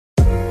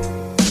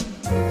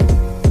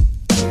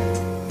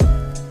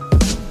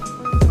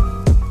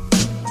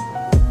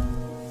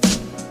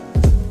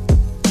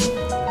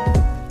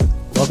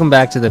Welcome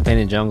back to the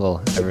Painted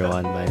Jungle,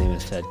 everyone. My name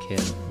is Ted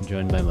Kim. I'm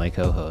joined by my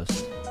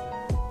co-host,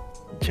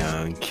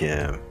 John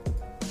Kim.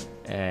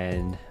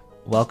 And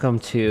welcome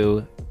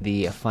to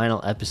the final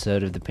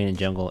episode of the Painted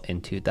Jungle in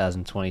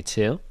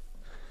 2022.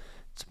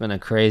 It's been a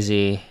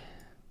crazy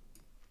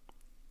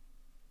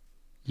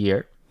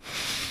year.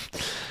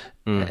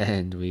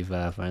 And we've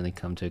finally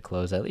come to a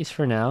close, at least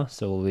for now.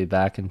 So we'll be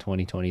back in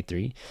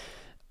 2023.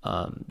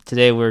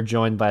 Today we're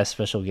joined by a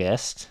special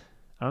guest.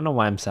 I don't know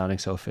why I'm sounding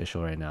so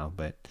official right now,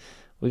 but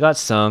we got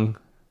Sung.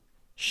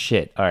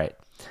 Shit. All right.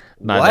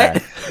 My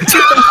bad.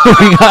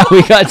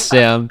 we got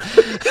Sam.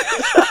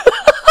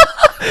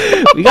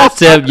 We got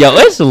Sam. Yo,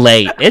 it's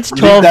late. It's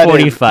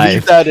 12:45.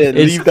 Leave that in.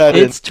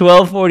 It's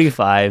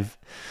 12:45.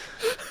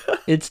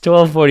 It's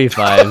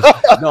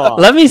 12:45. No,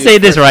 Let me say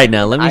this right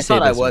now. I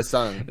thought I was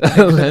Sung.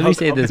 Let me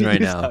say this right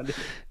now.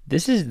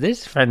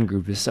 This friend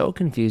group is so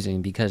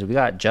confusing because we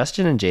got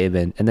Justin and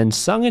Jabin, and then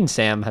Sung and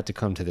Sam had to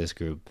come to this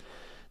group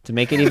to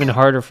make it even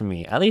harder for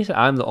me. At least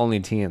I'm the only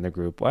T in the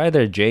group. Why are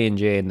there J and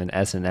J and then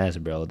S and S,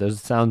 bro?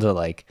 Those sounds of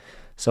like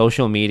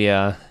social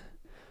media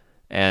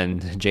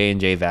and J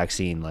and J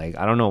vaccine. Like,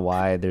 I don't know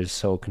why they're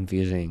so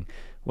confusing.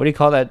 What do you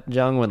call that,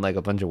 Jung, when like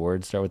a bunch of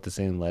words start with the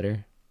same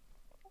letter?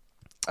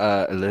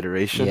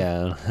 Alliteration.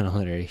 Yeah,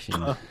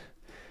 alliteration.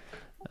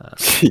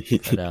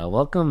 But,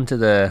 welcome to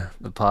the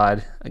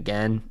pod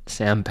again,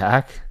 Sam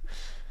Pack.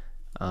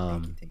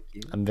 Thank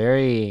you.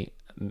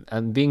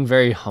 I'm being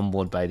very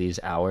humbled by these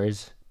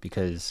hours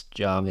because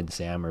Jung and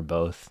Sam are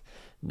both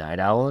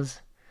night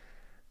owls,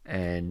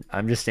 and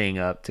I'm just staying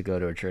up to go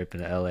to a trip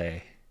in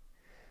LA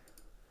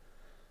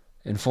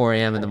at 4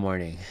 a.m. in the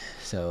morning.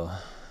 So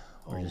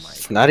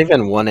It's not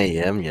even 1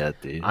 a.m.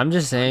 yet, dude. I'm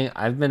just saying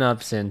I've been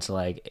up since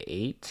like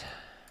 8.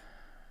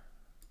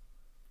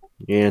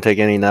 You gonna take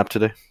any nap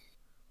today?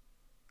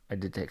 I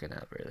did take a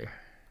nap earlier,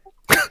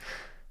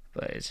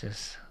 but it's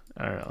just,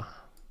 I don't know.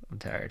 I'm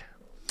tired.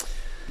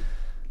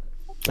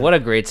 What a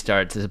great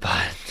start to the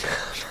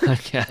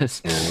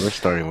podcast. Yeah, we're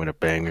starting with a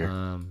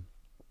banger.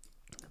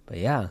 But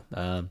yeah,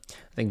 I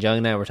think Jung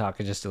and I were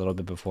talking just a little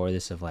bit before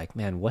this of like,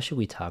 man, what should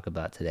we talk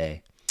about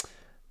today?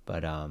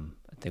 But I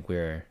think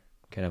we're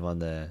kind of on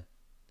the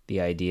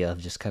idea of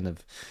just kind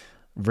of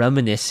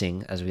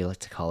reminiscing, as we like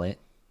to call it.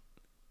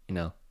 You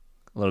know,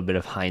 a little bit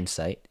of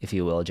hindsight, if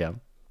you will, Jung.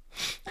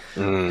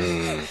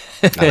 I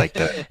like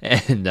that.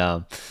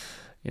 And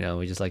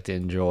we just like to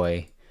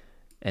enjoy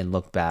and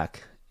look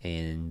back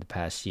in the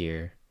past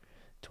year,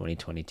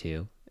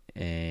 2022,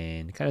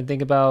 and kind of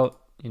think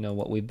about,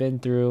 what we've been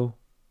through,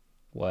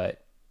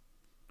 what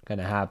kind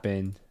of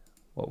happened,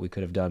 what we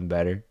could have done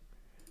better,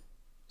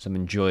 some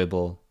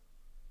enjoyable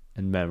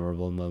and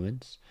memorable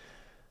moments.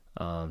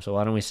 So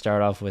why don't we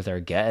start off with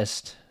our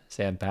guest,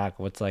 Sam Pack?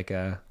 What's like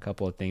a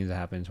couple of things that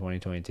happened in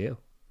 2022?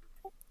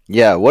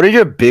 Yeah, what are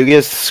your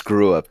biggest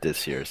screw up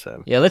this year,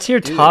 Sam? Yeah, let's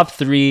hear top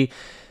 3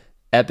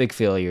 epic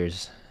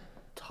failures.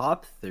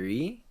 Top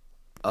 3?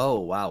 Oh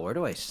wow, where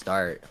do I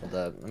start? Hold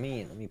up, let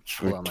me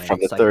pull out my From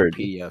the third.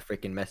 encyclopedia.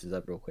 Freaking messes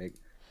up real quick.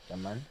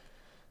 Come on.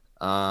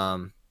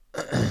 I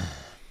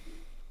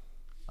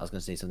was gonna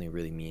say something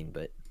really mean,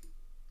 but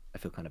I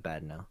feel kind of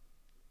bad now.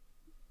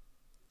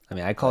 I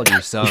mean, I called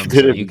you Sung, so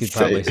didn't you could say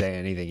probably it. say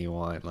anything you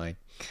want. Like,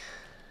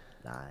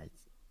 Nah,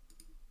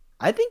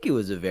 I think it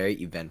was a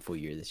very eventful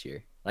year this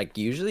year. Like,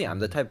 usually I'm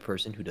the type of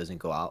person who doesn't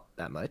go out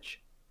that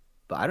much,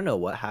 but I don't know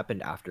what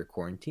happened after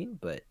quarantine.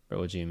 But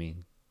bro, what do you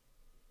mean?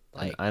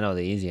 like, I know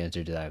the easy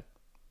answer to that.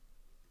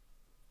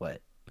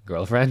 what?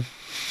 Girlfriend?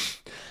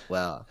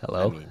 Well,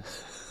 Hello? I mean,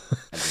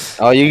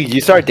 Oh,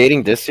 you started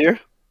dating this year?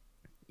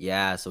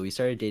 yeah. So we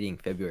started dating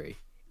February.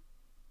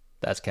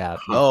 That's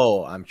cap.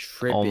 Oh, I'm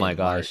tripping. Oh my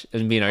gosh. I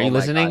mean, are you Oh my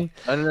listening?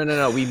 gosh.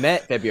 No. We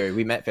met February.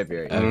 Okay.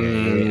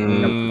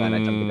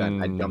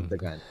 I jumped the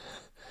gun.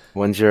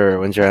 When's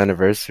your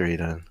anniversary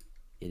then?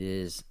 It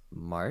is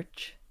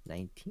March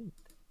 19th.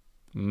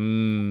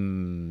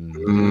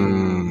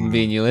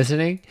 Bean, you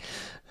listening?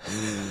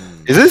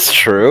 Is this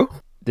true?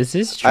 This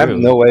is true. I have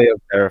no way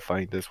of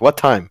verifying this. What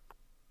time?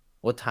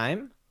 What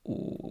time?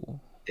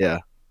 Ooh. Yeah.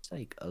 It's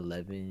like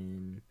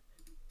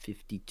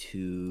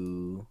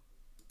 11:52.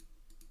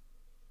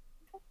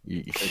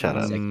 Shut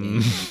up.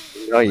 Second.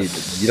 No, you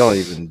don't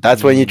even.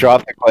 That's when you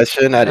drop the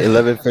question at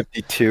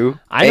 11:52.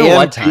 I know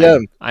what time.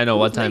 PM. I know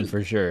what time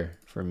for sure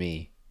for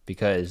me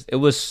because it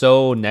was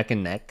so neck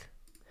and neck.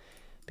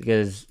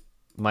 Because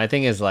my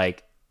thing is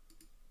like,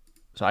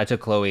 so I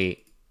took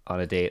Chloe on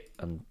a date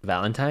on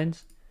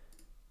Valentine's,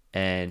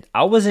 and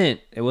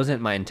it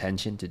wasn't my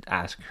intention to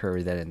ask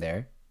her then and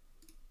there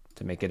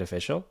to make it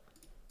official.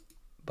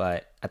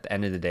 But at the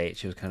end of the date,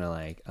 she was kind of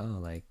like, oh,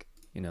 like,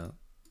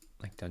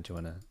 like, don't you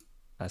want to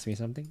ask me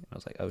something? And I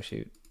was like, oh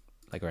shoot,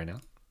 like right now.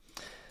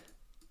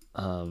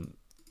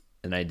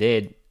 And I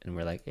did, and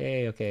we're like,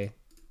 hey, okay,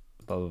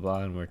 blah blah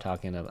blah, and we're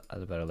talking about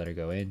to let her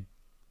go in.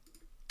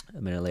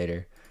 A minute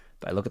later,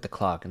 but I look at the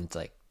clock and it's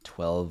like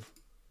 12:05,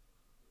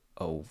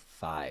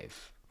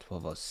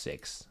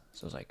 12:06.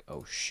 So I was like,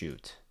 oh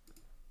shoot,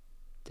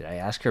 did I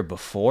ask her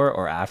before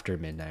or after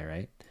midnight,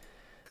 right?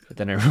 But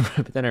then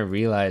I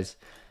realized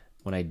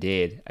when I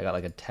did, I got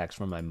like a text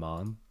from my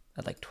mom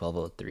at like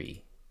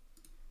 12:03.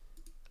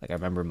 Like I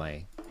remember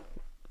my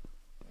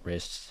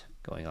wrists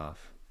going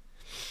off.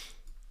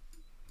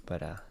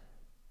 But it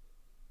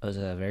was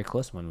a very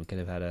close one. We could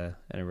have had a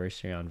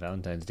anniversary on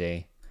Valentine's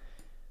Day,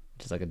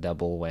 which is like a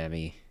double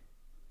whammy.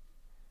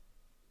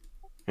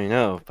 I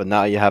know, but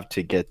now you have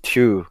to get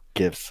 2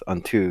 gifts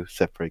on 2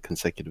 separate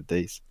consecutive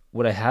days.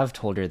 What I have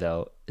told her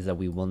though is that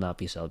we will not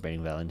be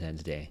celebrating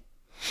Valentine's Day.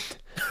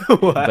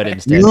 What? But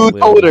instead You we'll-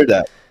 told her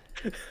that.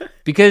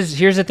 Because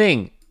here's the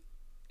thing.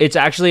 It's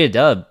actually a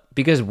dub.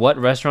 Because what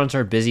restaurants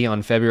are busy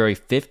on February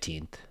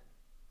 15th?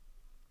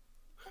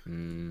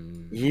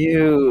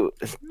 You.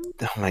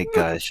 Oh my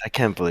gosh, I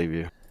can't believe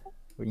you.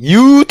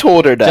 You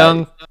told her that.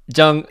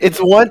 Jung, It's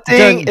one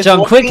thing. it's Jung,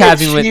 one quick thing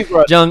happy if with she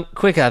brought- Jung,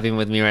 quick happy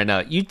with me right now.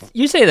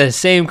 You say the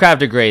same crap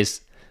to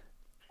Grace.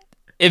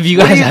 If you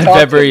What are guys you had talking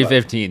February about?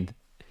 15th,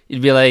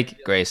 you'd be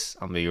like, Grace,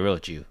 I'm gonna be real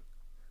with you.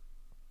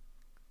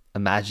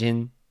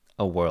 Imagine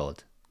a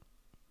world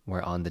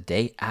where on the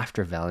day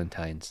after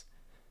Valentine's,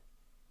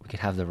 we could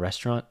have the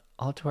restaurant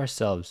all to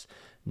ourselves.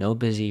 No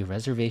busy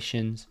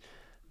reservations,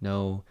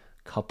 no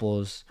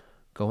couples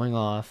going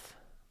off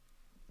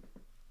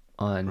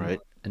on Right.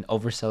 an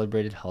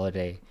over-celebrated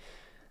holiday.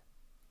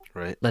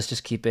 Right. Let's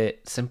just keep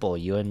it simple.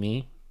 You and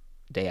me,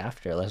 day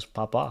after, let's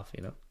pop off,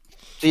 you know?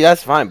 See,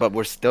 that's fine, but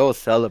we're still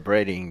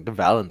celebrating the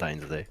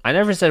Valentine's Day. I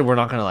never said we're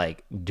not gonna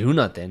like do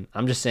nothing.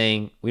 I'm just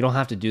saying we don't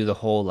have to do the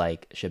whole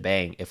like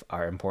shebang if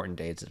our important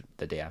day is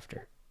the day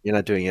after. You're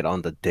not doing it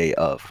on the day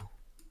of.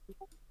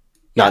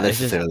 Yeah, Not it's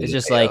just, necessarily it's the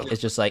just day like of.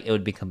 it's just like it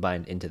would be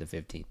combined into the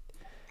 15th.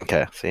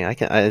 Okay, see,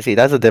 I see.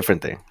 That's a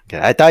different thing. Okay,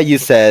 I thought you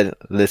said,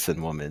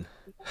 "Listen, woman,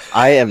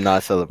 I am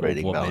not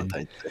celebrating Woman.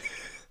 Valentine's Day.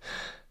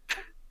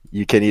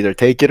 You can either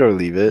take it or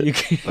leave it, You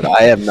can- but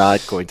I am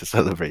not going to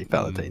celebrate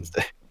Valentine's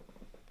Day.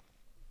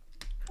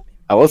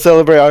 I will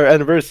celebrate our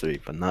anniversary,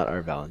 but not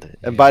our Valentine.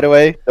 And by the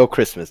way, no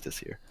Christmas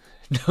this year.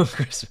 No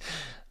Christmas.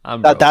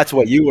 I'm broke. That's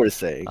what you were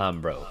saying. I'm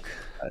broke.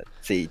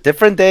 See,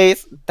 different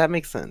days. That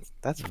makes sense.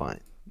 That's fine.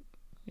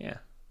 Yeah.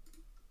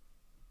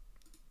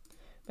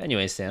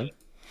 Anyway, Sam.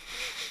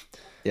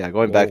 Yeah,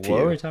 going back to What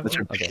you. were we talking What's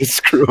your about? Okay. biggest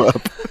screw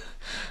up?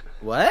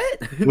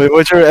 What? Wait,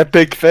 what's your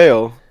epic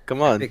fail?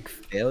 Come on. Epic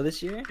fail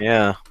this year?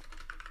 Yeah.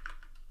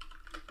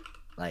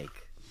 Like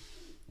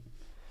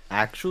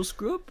actual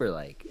screw up or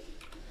like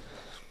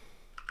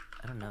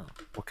I don't know.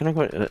 What can I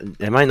go?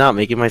 Am I not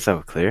making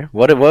myself clear?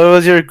 What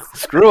was your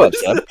screw up,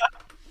 son?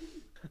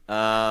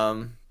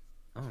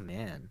 Oh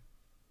man.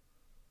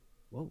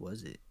 What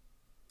was it?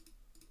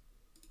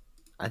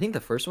 I think the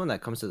first one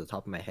that comes to the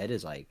top of my head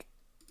is like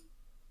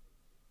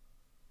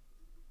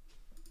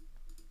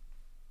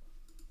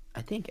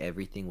I think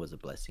everything was a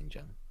blessing,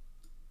 Jung.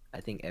 I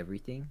think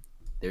everything.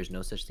 There's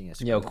no such thing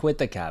as Yo, screw up. quit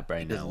the cap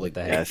right Because, now. like, What the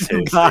Yeah, heck?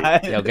 seriously.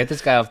 God. Yo, get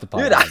this guy off the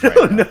podcast. Dude, I right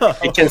don't now. know.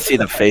 You can see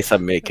the face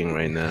I'm making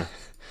right now.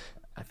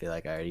 I feel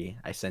like I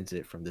sense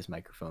it from this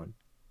microphone.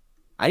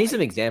 I need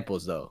some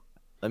examples though.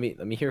 Let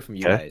me hear from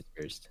you Okay. guys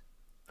first.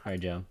 All right,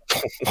 Joe.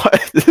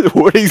 What?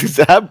 What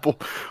example?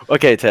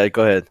 Okay, Ted,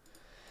 go ahead.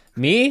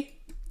 Me?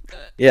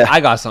 Yeah. I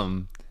got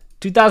something.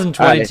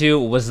 2022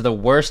 was the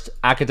worst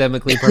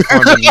academically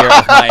performing year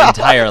of my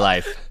entire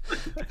life.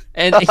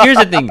 And here's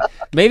the thing.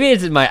 Maybe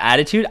it's my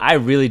attitude. I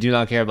really do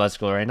not care about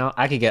school right now.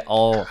 I could get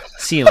all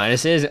C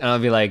minuses and I'll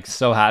be like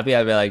so happy.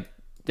 I'd be like,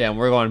 damn,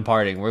 we're going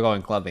partying. We're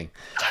going clubbing.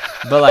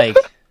 But like,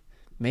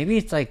 maybe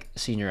it's like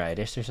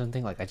senioritis or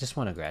something. Like, I just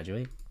want to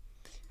graduate.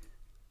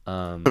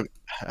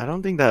 I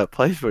don't think that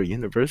applies for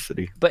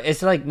university. But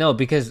it's like, no,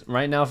 because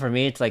right now for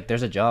me, it's like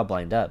there's a job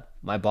lined up.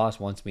 My boss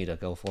wants me to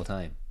go full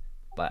time,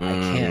 but I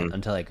can't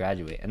until I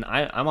graduate. And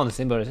I'm on the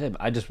same boat as him.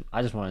 I just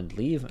want to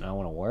leave and I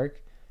want to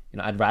work. You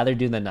know, I'd rather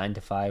do the 9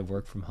 to 5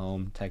 work from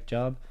home tech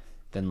job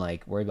than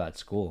like worry about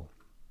school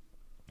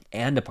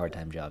and a part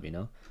time job. You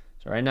know.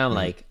 So right now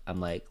I'm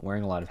like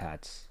wearing a lot of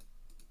hats,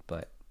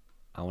 but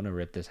I want to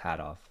rip this hat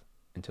off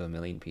into a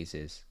million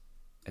pieces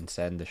and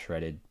send the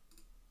shredded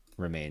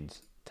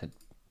remains to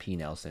P.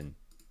 Nelson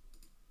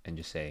and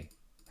just say,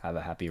 have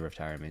a happy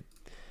retirement.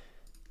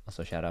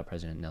 Also, shout out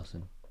President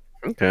Nelson.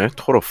 Okay,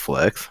 total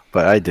flex,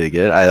 but I dig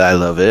it. I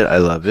love it. I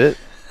love it.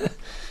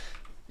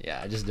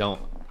 Yeah, I just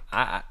don't.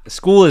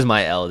 School is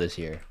my L this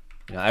year.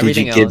 You know, Did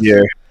everything you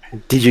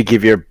else.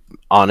 give your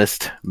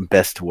honest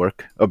best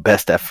work or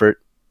best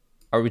effort?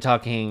 Are we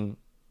talking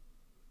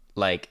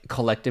like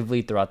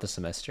collectively throughout the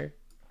semester?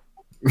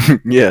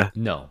 Yeah.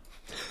 No.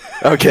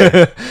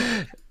 Okay.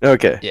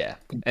 Okay. Yeah,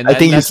 and I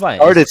think you that's fine.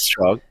 started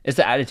strong, It's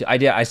the attitude.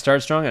 I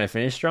start strong and I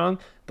finish strong,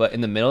 but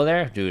in the middle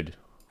there, dude.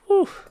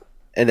 Whew.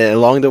 and then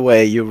along the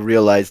way, you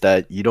realize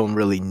that you don't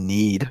really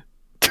need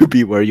to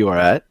be where you are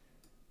at.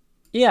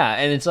 Yeah,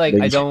 and it's like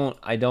Then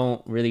I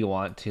don't really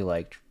want to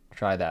like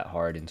try that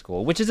hard in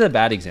school, which is a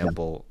bad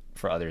example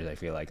for others. I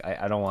feel like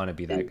I don't want to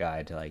be that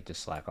guy to like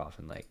just slack off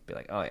and like be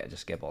like, oh yeah,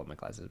 just skip all of my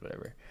classes,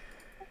 whatever.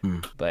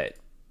 But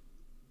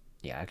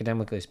yeah,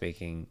 academically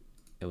speaking,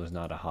 it was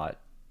not a hot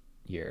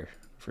year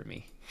for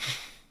me.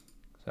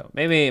 So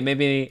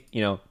maybe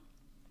you know,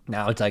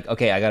 now it's like,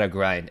 okay, I gotta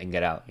grind and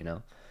get out. You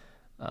know,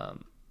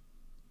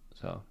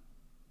 So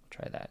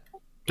try that.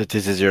 But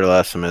this is your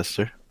last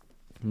semester.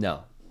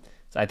 No,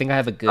 so I think I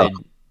have a good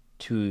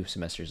 2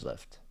 semesters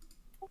left.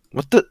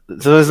 What the?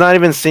 So it's not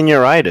even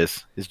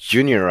senioritis. It's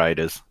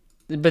junioritis.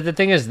 But the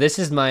thing is, this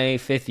is my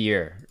 5th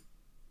year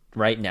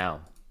right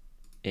now.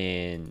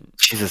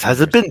 Jesus, has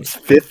it been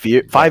 5th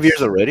year? 5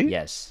 years already?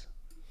 Yes.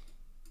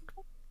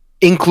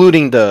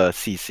 Including the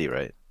CC,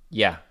 right?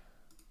 Yeah.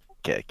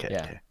 Okay.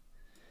 Yeah.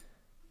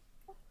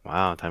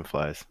 Wow, time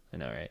flies. I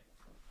know, right?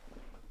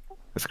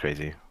 That's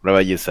crazy. What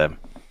about you, Sam?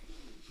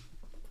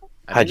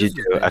 I How'd think you this was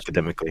do mentioned-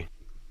 academically?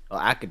 Oh,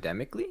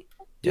 academically,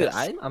 dude, Yes.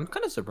 I'm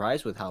kind of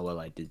surprised with how well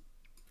I did.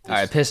 All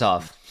right, piss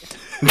off.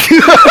 I'm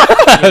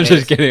I'm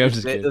just kidding. I'm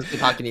just kidding. Let's be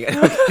talking to you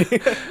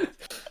guys.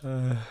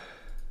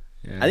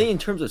 Yeah. I think in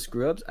terms of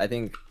screw ups, I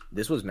think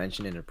this was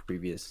mentioned in a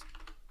previous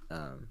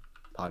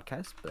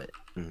podcast, but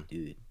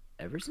dude,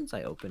 ever since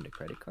I opened a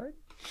credit card,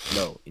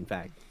 no, in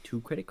fact, 2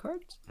 credit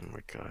cards. Oh my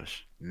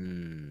gosh.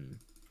 Mm.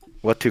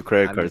 What 2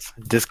 credit I'm cards?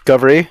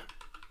 Discovery,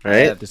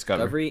 right? Yeah,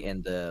 Discover. Discovery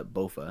and the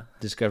BOFA.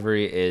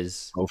 Discovery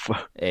is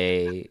Alpha.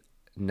 a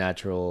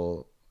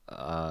natural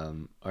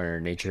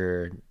or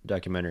nature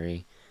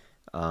documentary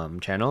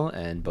channel,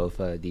 and both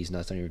these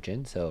nuts on your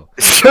chin. So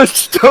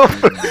Just don't.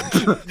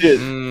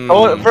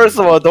 Dude, first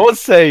of all, don't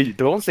say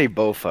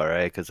Bofa,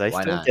 right? Because I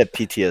Why still not? get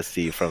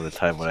PTSD from the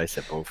time when I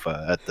said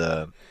Bofa at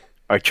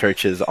our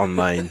church's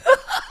online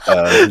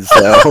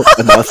Zelle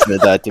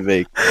announcement that I had to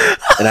make,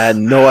 and I had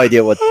no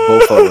idea what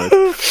Bofa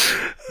was.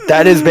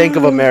 That is Bank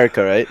of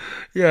America, right?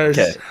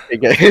 yes,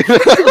 Okay.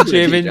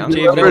 Javen Jump.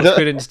 Remember that?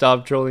 couldn't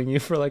stop trolling you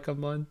for like a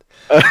month.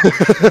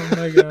 Oh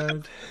my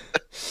god.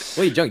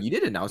 Wait, Junk, you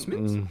did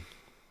announcements?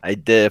 I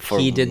did for.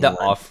 He did the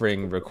one.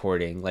 offering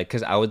recording, like,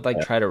 cause I would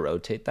like try to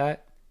rotate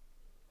that,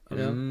 you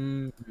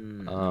know.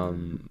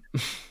 Mm.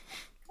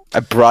 I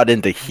brought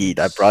in the heat.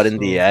 I brought in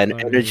the So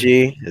funny.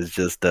 energy. It's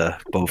just the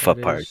Bofa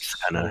That part. is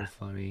Just kind of so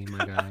funny,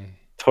 my guy.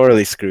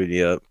 totally screwed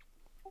me up.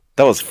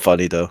 That was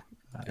funny though.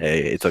 Hey,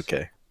 it's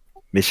okay.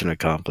 Mission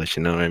accomplished.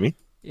 You know what I mean?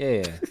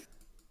 Yeah.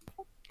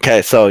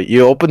 Okay, so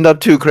you opened up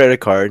 2 credit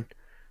card.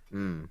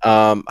 Mm.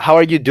 How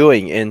are you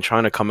doing in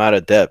trying to come out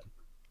of debt?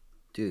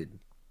 Dude,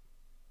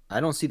 I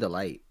don't see the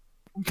light.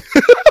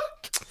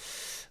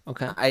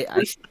 Okay.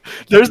 I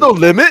There's no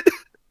limit.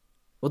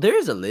 well, there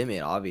is a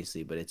limit,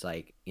 obviously, but it's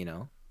like,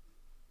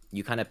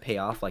 you kind of pay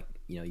off, like,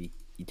 you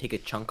take a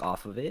chunk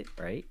off of it,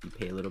 right? You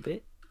pay a little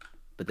bit,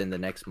 but then the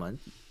next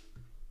month,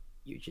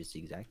 you're just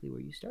exactly where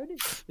you started.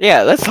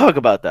 Yeah, let's talk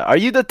about that. Are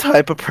you the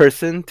type of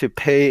person to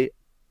pay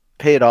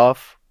it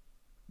off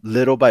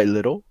little by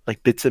little,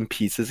 like bits and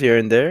pieces here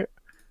and there,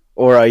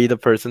 or are you the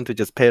person to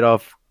just pay it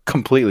off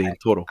completely in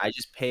total? I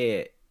just pay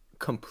it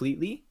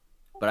completely,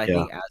 but I Yeah.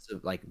 think as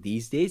of like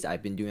these days,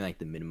 I've been doing like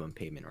the minimum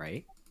payment,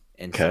 right?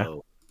 And Okay.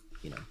 so,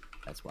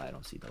 that's why I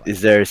don't see the light.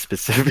 Is there a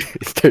specific?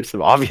 Is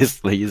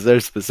there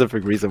a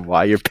specific reason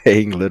why you're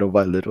paying little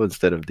by little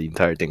instead of the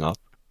entire thing off?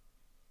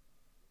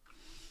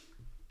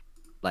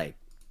 Like,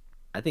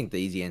 I think the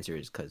easy answer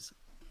is because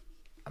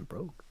I'm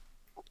broke.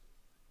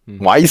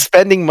 Why are you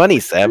spending money,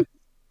 Sam?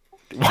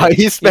 Why are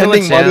you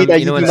spending money that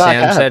you do what not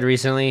Sam have? said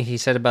recently? He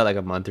said about like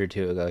a month or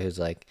 2 ago. He was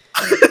like,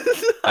 "All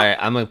right,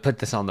 I'm gonna put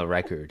this on the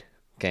record,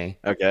 okay?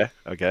 Okay.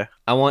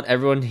 I want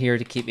everyone here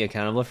to keep me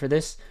accountable for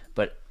this,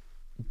 but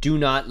do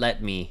not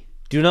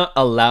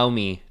allow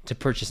me to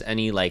purchase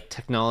any like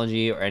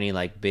technology or any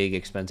like big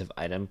expensive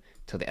item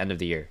till the end of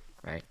the year,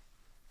 right?"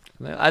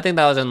 I think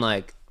that was in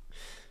like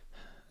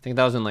early think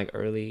that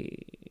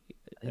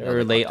or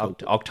was, like, late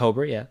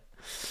October. Yeah.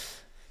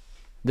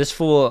 This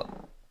fool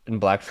in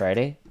Black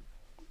Friday,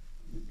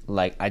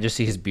 like, I just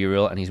see his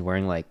B-reel and he's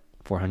wearing like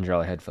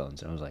 $400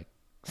 headphones, and I was like,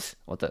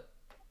 what the?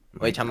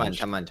 Wait, come on.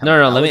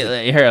 No, let me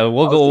here.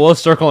 We'll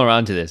circle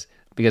around to this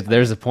because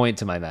there's a point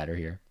to my matter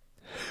here.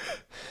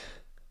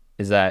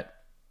 Is that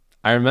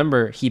I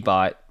remember he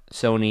bought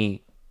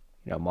Sony,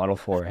 Model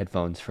 4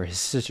 headphones for his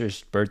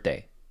sister's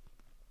birthday.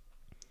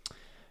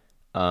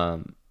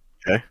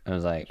 Okay. I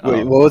was like,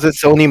 Wait, what was it?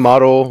 Sony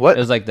model what? It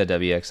was like the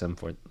WXM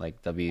for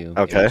like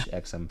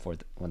WXM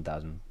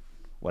 1000,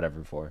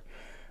 whatever for.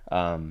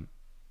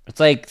 It's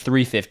like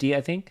 350,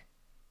 I think,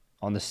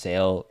 on the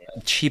sale.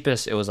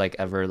 Cheapest it was like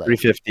ever like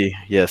 350.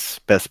 Yes,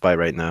 Best Buy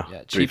right now.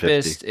 yeah, 350.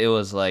 cheapest it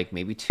was like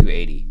maybe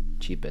 280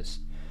 cheapest.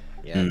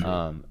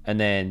 Yeah. And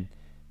then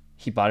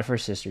he bought it for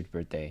his sister's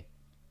birthday.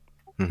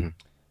 Mhm.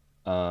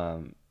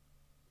 Or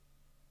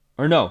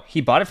no, he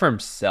bought it for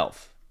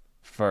himself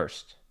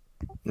first.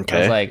 I Okay.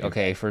 was like,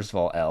 okay, first of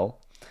all, L.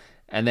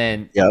 And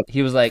then Yep.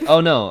 he was like,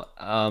 oh no,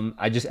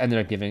 I just ended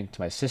up giving it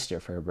to my sister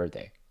for her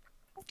birthday.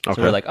 So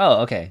Okay. we're like,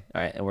 oh, okay,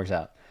 all right, it works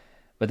out.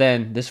 But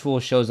then this fool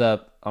shows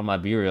up on my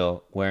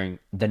B-reel wearing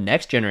the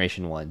next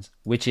generation ones,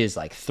 which is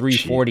like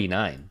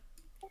 $349.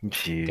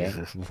 Okay,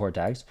 Jesus. before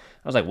tax.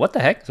 I was like, what the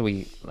heck? So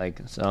we like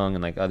Sung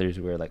and like others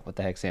were like, what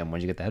the heck, Sam?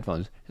 Where'd you get the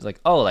headphones? He's like,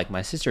 oh, like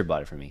my sister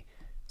bought it for me.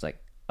 It's like,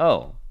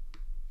 oh,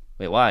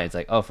 wait, why? It's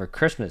like, oh, for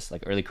Christmas,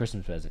 like early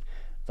Christmas present.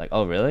 It's like,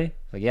 oh, really?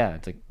 It's like, yeah.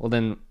 It's like, well,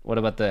 then what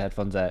about the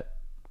headphones that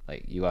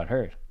like you got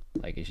her?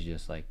 Like, is she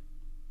just like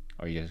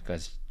Or you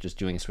guys just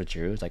doing a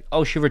switcheroo? It's like,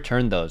 oh, she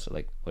returned those.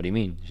 Like, what do you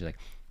mean? She's like,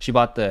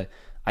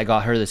 I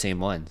got her the same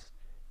ones.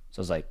 So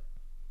I was like,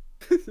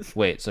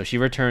 wait, so she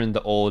returned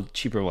the old,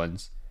 cheaper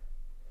ones,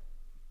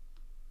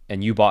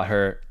 and you bought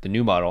her the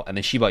new model, and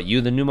then she bought you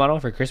the new model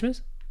for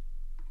Christmas?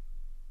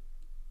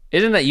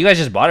 Isn't that you guys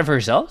just bought it for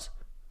yourselves?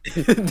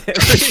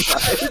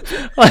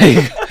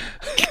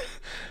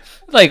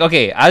 like,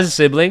 okay, as a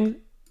sibling,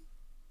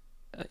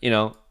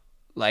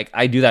 like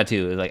I do that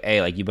too. It's like,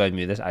 hey, like you buy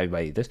me this, I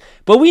buy you this,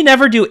 but we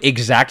never do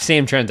exact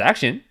same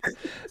transaction.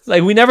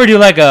 Like we never do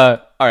like all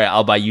right,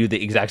 I'll buy you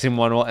the exact same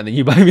model, and then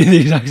you buy me the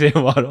exact same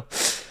model.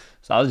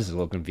 So I was just a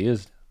little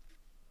confused.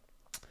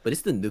 But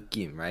it's the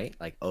nukim, right?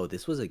 Like, oh,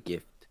 this was a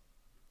gift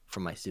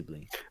from my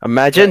sibling.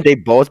 Imagine they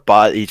both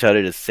bought each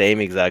other the same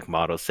exact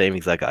model, same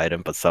exact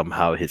item, but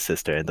somehow his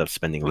sister ended up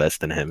spending less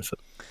than him. So.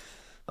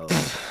 Oh.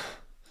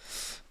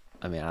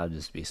 I mean, I'll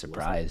just be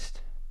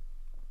surprised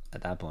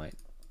at that point.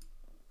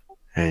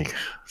 Hey,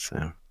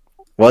 so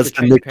what's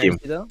the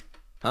nukim? Though?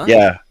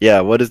 Huh?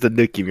 Yeah. What is the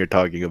nukim you're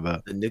talking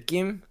about? The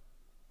nukim?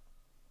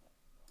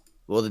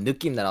 Well, the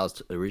nukim that I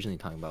was originally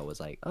talking about was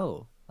like,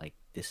 oh, like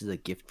this is a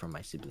gift from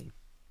my sibling.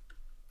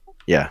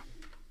 Yeah.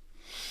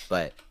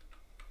 But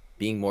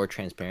being more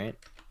transparent,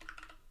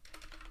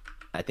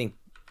 I think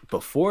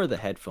before the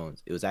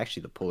headphones, it was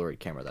actually the Polaroid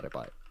camera that I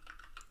bought.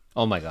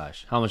 Oh my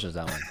gosh, how much was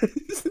that one?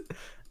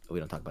 We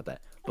don't talk about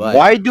that. But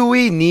why do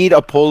we need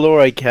a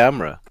Polaroid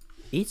camera?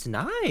 It's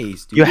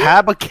nice, dude. You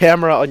have a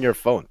camera on your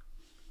phone.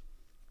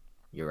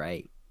 You're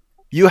right.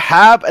 You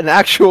have an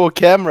actual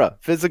camera,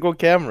 physical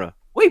camera.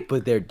 Wait,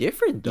 but they're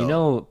different though. You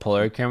know,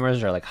 Polaroid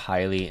cameras are like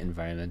highly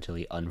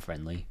environmentally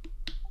unfriendly.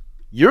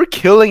 You're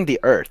killing the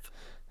earth.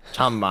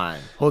 Come on.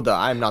 Hold on,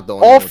 I'm not the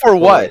only All one for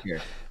what?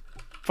 here.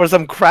 For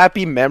some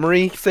crappy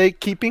memory sake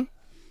keeping?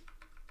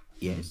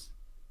 Yes.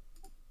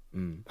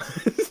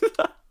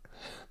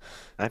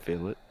 I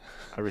feel it.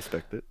 I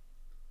respect it.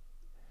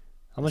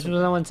 How much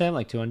was that one, Sam?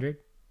 Like 200?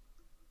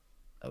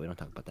 Oh, we don't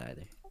talk about that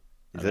either.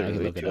 Is it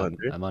really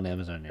 200? I'm on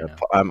Amazon right now.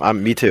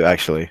 I'm me too,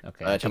 actually.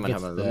 Okay. Come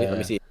on. Let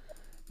me see.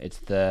 It's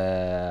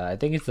I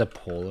think it's the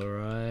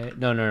Polaroid.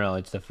 No.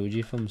 It's the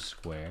Fujifilm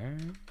Square.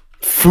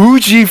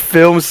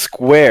 Fujifilm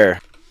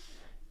Square.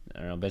 I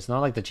don't know, but it's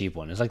not like the cheap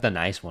one. It's like the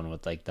nice one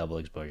with like double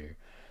exposure.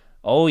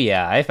 Oh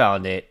yeah, I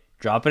found it.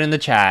 Drop it in the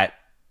chat.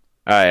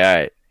 All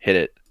right. Hit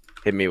it.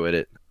 Hit me with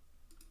it.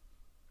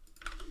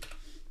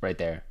 Right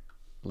there.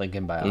 Link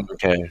in bio.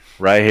 Okay,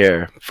 right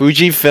here.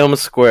 Fujifilm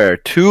Square,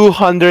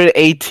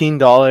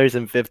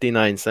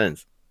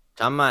 $218.59.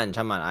 Come on.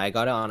 I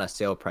got it on a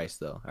sale price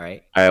though. All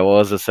right. All right, what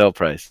was the sale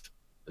price? It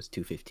was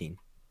 $215.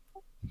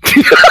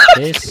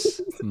 This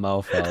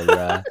mofo,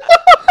 bruh.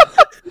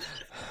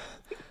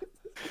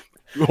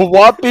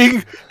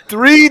 Whopping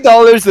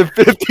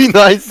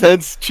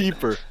 $3.59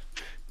 cheaper.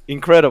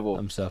 Incredible.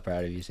 I'm so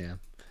proud of you,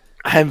 Sam.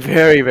 I'm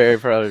very, very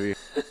proud of you.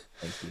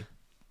 Thank you.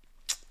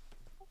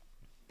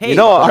 Hey,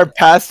 our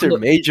pastor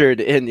majored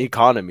in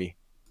economy.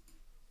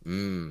 But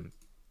you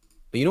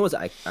know what's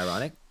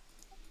ironic?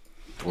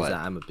 What? Is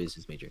that I'm a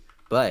business major.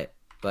 But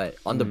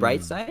on the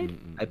bright side,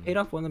 I paid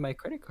off one of my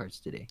credit cards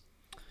today.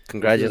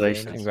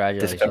 Congratulations. Nice.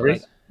 Congratulations. Discovery? I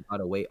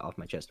got a weight off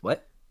my chest.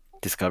 What?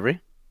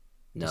 Discovery?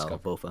 No,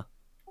 BOFA.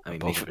 I mean,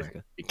 Both Make of it.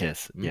 America.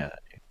 Yes. Yeah.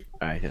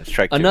 All right. Yeah,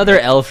 strike two. Another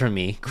L for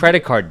me.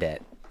 Credit card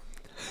debt.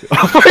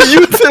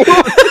 You too.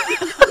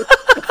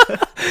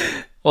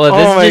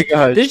 Well,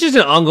 God. this is just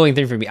an ongoing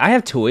thing for me. I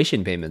have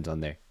tuition payments on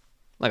there.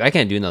 Like, I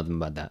can't do nothing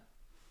about that.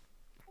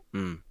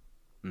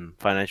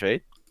 Financial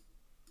aid?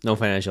 No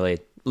financial aid.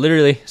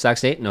 Literally, Sac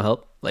State, no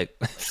help. Like,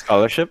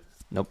 Scholarship?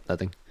 nope,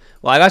 nothing.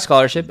 Well, I got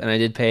scholarship, and I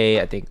did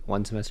pay, I think,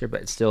 one semester,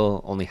 but it's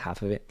still only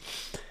half of it.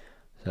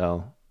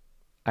 So,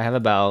 I have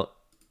about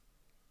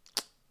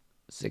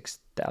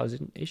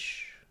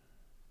 6,000-ish.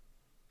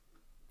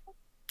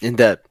 In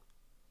debt.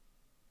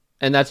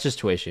 And that's just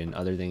tuition.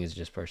 Other thing is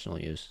just personal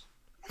use.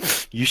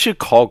 You should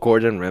call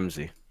Gordon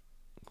Ramsay.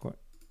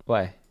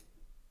 Why?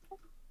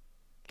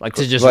 Like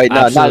to just Wait, no,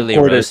 not absolutely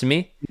Gordon. roast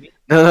me?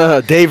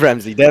 No. Dave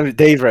Ramsey.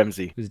 Dave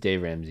Ramsey. Who's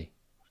Dave Ramsey?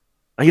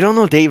 Oh, you don't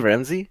know Dave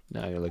Ramsey?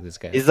 No, I gotta look this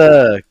guy. He's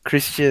a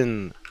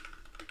Christian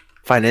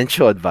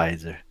financial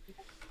advisor.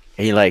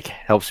 And he like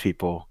helps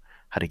people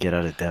how to get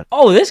out of debt.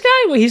 Oh, this guy?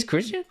 Wait, he's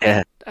Christian?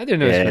 Yeah. I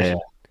didn't know he's Christian.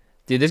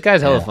 Dude, this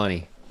guy's hella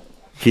funny.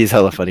 He's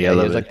hella funny. Yeah, I he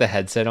love has it. like the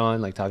headset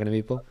on, like talking to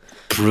people.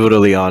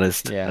 Brutally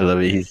honest. Yeah. I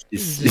love it. He's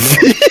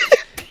he's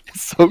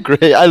so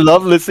great. I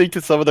love listening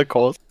to some of the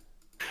calls.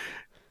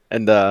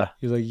 And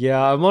He's like,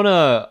 yeah, I'm on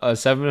a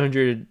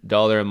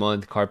 $700 a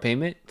month car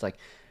payment. It's like,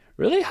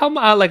 really? How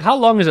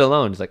long is it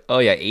loan? It's like, oh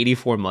yeah,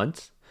 84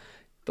 months.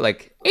 But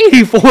like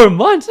 84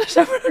 months,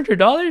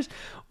 $700.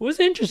 What's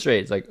the interest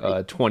rate? It's like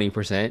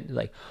 20%.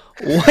 Like,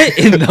 what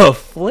in the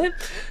flip?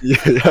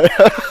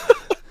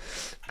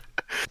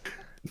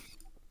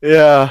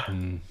 yeah.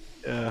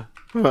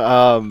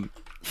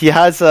 He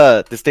has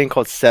this thing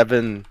called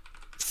 7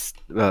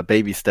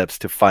 baby steps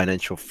to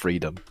financial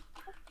freedom,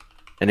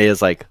 and it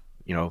is like,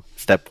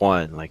 step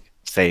 1, like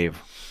save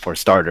for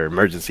starter,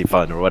 emergency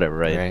fund or whatever,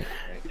 right?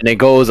 and it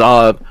goes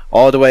up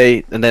all the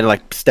way, and then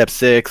like step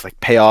 6, like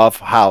pay off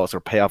house or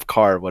pay off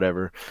car or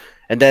whatever,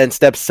 and then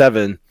step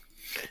 7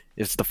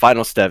 is the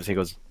final steps. He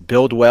goes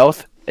build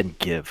wealth and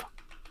give.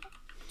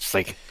 Just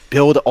like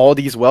build all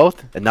these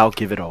wealth and now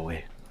give it all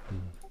away,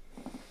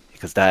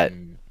 because that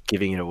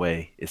giving it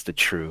away is the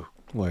true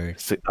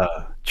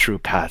true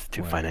path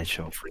to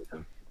financial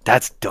freedom.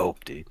 That's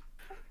dope, dude.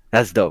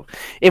 That's dope.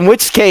 In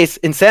which case,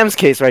 in Sam's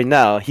case right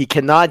now, he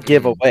cannot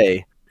give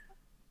away,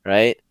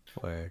 right?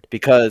 Word.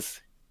 Because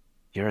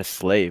you're a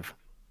slave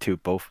to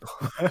both.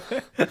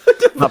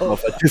 Not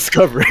both, but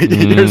discovery.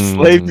 You're a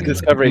slave to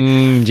discovery.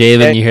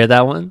 Javen, And you hear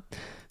that one?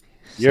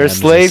 you're a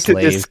Sam's slave to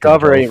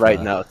discovery Bofa.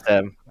 right now,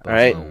 Sam. All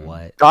right. Bofa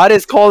what? God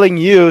is calling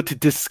you to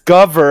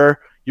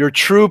discover your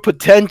true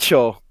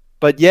potential,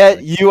 but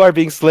yet you are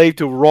being slave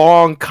to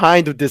wrong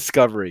kind of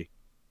discovery.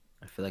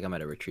 I feel like I'm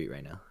at a retreat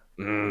right now.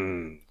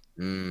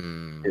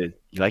 Dude,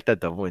 you like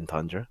that double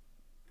entendre?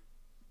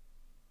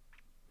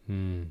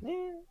 Hmm.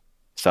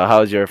 So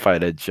how's your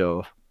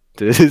financial?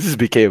 Dude, this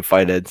became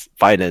finance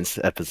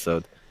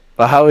episode.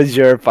 But how is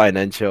your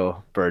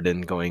financial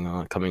burden coming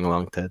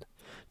along, Ted?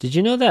 Did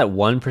you know that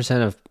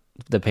 1% of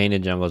the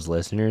Painted Jungle's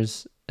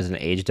listeners is an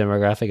age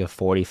demographic of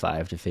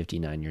 45 to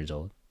 59 years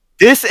old?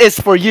 This is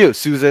for you,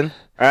 Susan.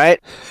 All right.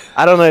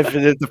 I don't know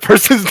if the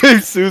person's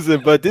name's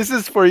Susan, but this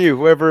is for you.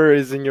 Whoever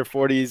is in your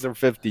 40s or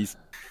 50s,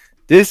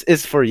 this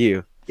is for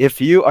you.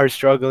 If you are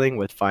struggling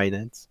with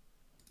finance,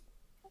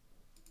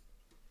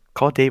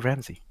 call Dave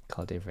Ramsey.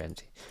 Call Dave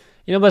Ramsey.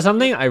 You know, but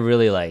something I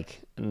really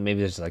like, and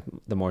maybe this is like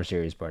the more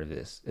serious part of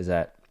this, is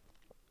that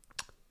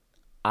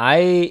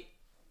I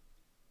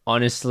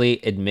honestly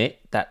admit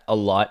that a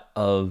lot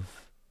of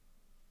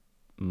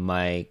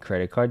my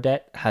credit card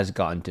debt has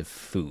gone to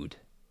food.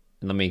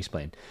 And let me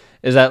explain.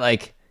 Is that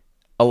like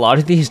a lot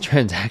of these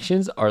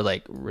transactions are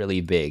like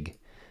really big,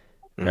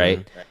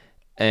 right?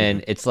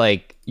 And it's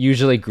like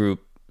usually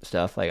group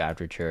stuff like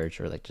after church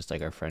or like just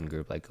like our friend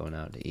group like going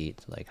out to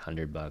eat, like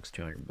 $100,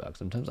 $200,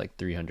 sometimes like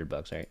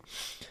 $300, right?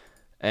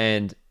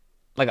 And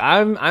like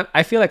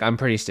I feel like I'm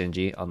pretty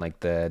stingy on like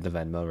the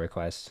Venmo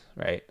requests,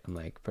 right? I'm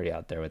like pretty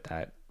out there with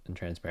that and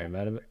transparent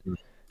about it.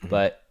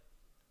 But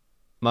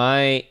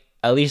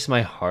at least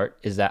my heart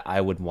is that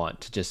I would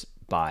want to just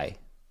buy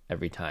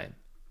every time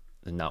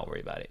and not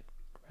worry about it,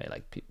 right?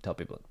 Like tell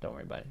people don't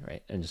worry about it,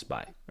 right? And just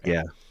buy, right?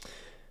 Yeah.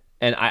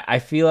 And I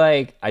feel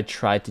like I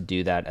try to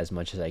do that as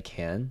much as I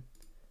can.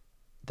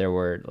 There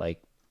were like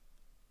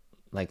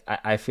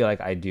I feel like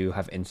I do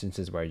have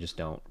instances where I just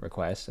don't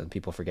request and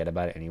people forget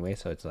about it anyway,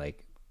 so it's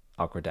like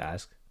awkward to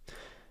ask.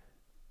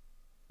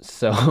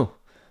 So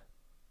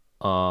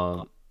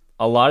a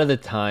lot of the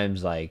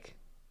times like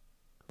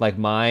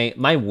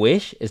my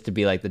wish is to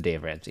be like the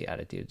Dave Ramsey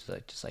attitude,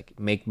 just like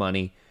make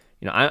money.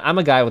 You know, I'm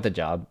a guy with a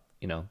job,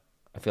 you know.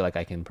 I feel like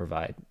I can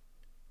provide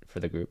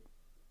for the group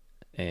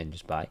and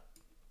just buy.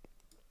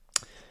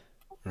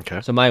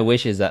 Okay. So my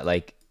wish is that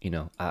like, you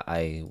know,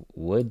 I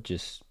would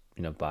just,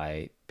 you know,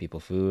 buy people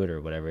food or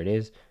whatever it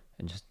is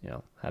and just, you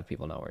know, have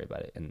people not worry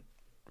about it. And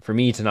for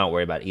me to not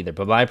worry about it either.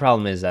 But my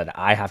problem is that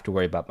I have to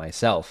worry about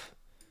myself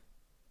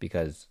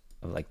because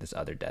of like this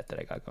other debt that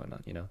I got going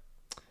on, you know?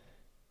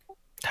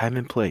 Time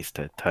and place,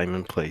 Ted. Time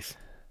and place.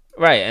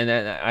 Right. And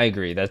I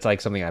agree. That's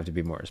like something I have to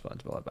be more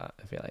responsible about,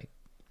 I feel like.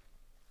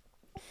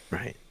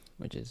 Right.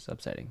 Which is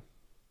upsetting.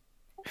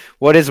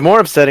 What is more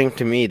upsetting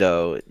to me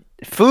though,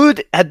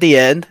 food at the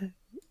end,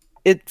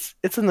 it's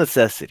a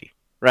necessity,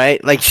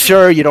 right? Like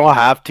sure, you don't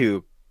have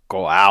to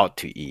go out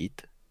to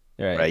eat,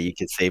 right? You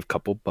can save a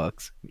couple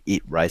bucks,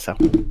 eat rice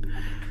at home.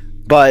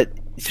 But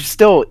you're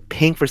still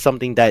paying for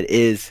something that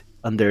is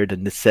under the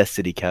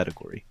necessity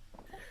category.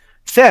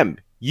 Sam,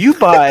 you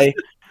buy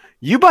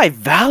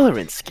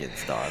Valorant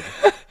skins, dog.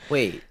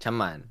 Wait,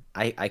 come on.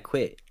 I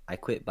quit. I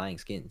quit buying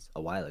skins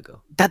a while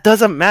ago. That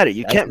doesn't matter.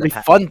 You That's can't in the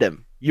past. refund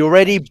them. You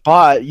already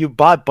bought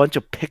a bunch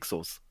of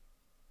pixels.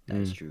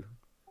 That's true.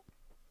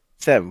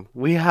 Sam,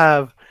 we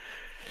have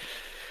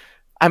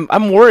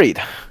I'm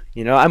worried.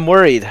 You know, I'm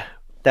worried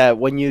that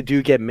when you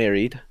do get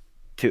married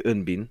to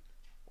Eunbin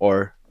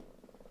or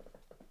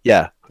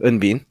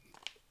Eunbin.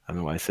 I don't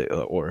know why I say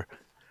or.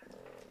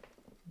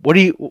 What do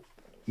you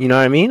know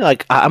what I mean?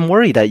 Like I'm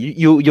worried that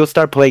you'll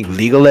start playing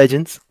League of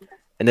Legends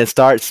and then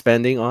start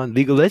spending on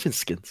League of Legends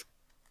skins.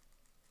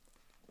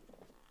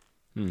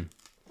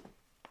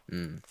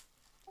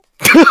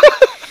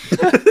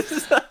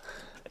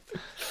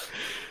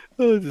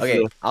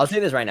 Okay, I'll say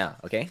this right now.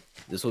 Okay,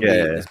 this will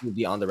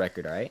be on the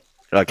record. All right.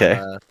 Okay.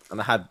 I'm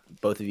gonna have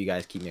both of you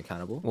guys keep me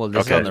accountable. Well,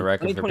 this is Okay. on the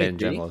record for Painted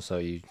 2023, Jungle, so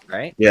you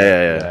Right?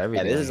 Yeah. Yeah,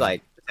 everything. this is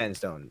like 10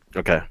 stone.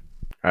 Okay.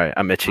 All right.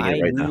 I'm itching My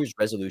it right New now. Year's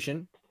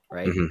resolution,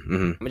 right? Mm-hmm,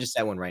 I'm gonna just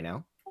set one right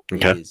now.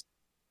 Okay. Is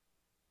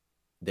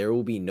there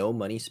will be no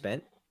money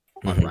spent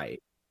on Mhm. Riot.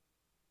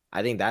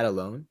 I think that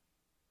alone,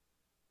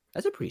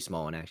 that's a pretty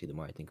small one actually. The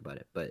more I think about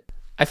it, but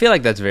I feel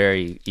like that's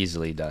very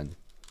easily done.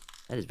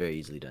 that is very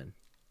easily done.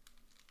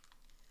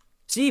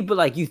 See, but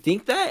like you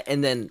think that,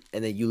 and then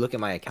you look at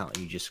my account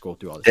and you just scroll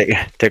through all this.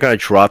 They're gonna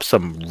drop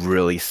some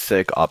really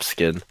sick op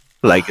skin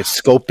like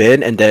scope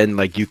in, and then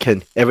like you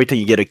can every time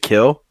you get a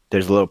kill,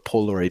 there's a little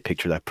Polaroid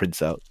picture that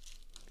prints out.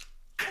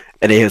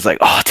 And he was like,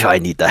 "Oh, do I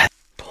need that?"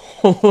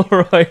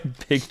 Polaroid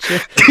picture.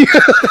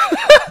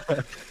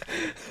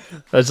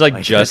 That's like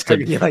Like, just to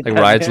it's gonna be like like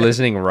that, Riot's man.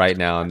 listening right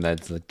now, and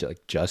that's like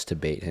just to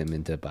bait him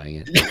into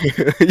buying it.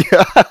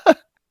 Yeah,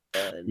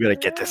 I'm gonna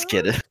get this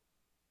kid.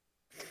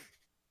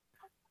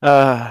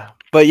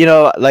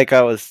 But like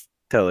I was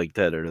telling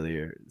Ted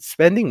earlier,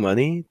 spending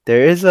money,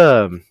 there's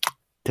a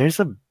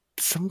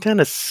some kind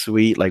of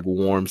sweet, like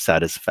warm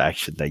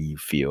satisfaction that you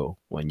feel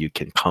when you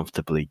can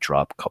comfortably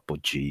drop a couple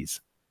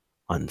G's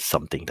on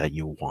something that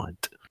you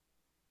want.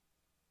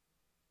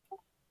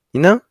 You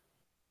know?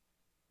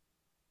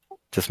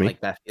 Just me?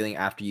 Like that feeling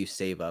after you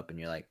save up and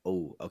you're like,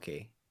 oh,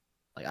 okay,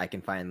 like I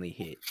can finally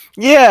hit.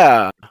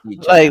 Yeah. You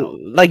check Like out.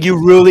 like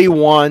you really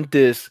want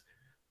this,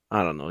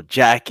 I don't know,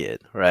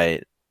 jacket,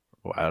 right?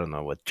 Well, I don't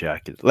know what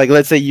jacket. Like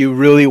let's say you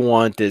really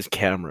want this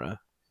camera.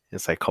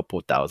 It's like a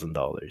couple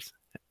 $1,000.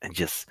 And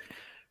just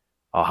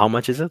oh, how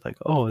much is it? Like,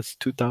 oh, it's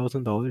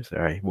 $2,000. All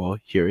right, well,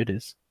 here it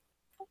is.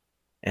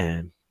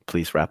 And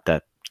please wrap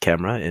that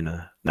camera in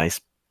a nice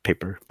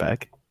paper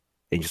bag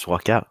and just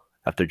walk out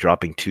after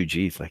dropping 2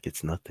 G's like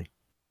it's nothing.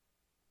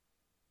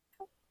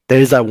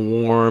 There's that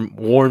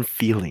warm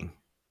feeling,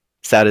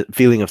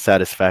 feeling of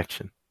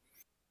satisfaction.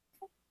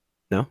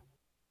 No?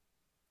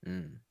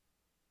 Mm.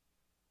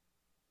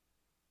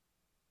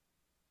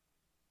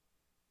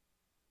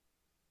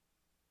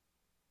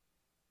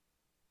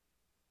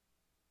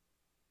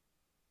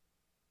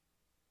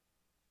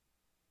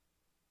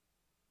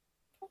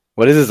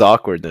 What is this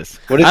awkwardness?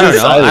 What is I don't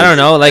this know. I silence? don't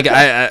know. Like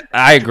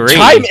I agree.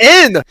 Chime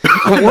in.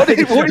 What What is,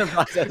 is the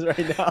process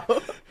right now?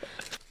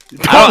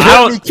 don't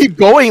let me keep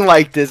going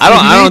like this. I You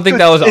don't need think to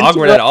that was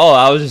awkward at interrupt- all.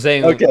 I was just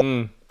saying.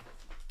 Okay.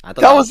 I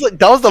thought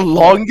That was the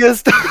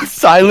longest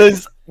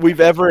silence we've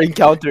ever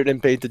encountered in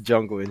Painted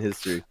Jungle in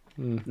history.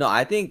 no.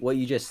 I think what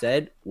you just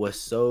said was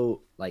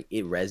so like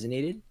it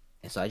resonated,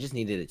 and so I just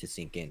needed it to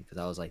sink in because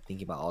I was like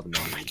thinking about all the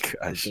memories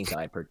and gosh. things that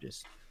I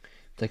purchased.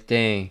 It's like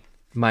dang,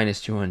 minus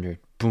 200.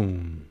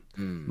 Boom.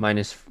 Mm.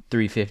 Minus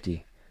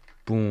 350.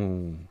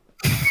 Boom.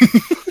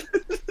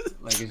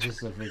 Like it's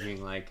just a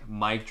freaking like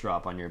mic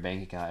drop on your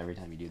bank account every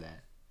time you do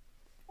that.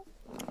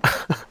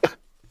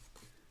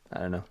 I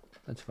don't know.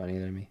 That's funny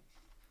to me.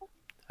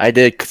 I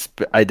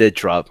did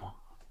drop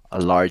a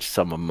large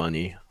sum of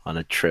money on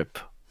a trip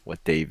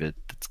with David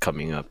that's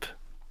coming up.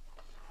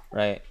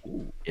 Right.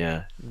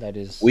 Yeah. That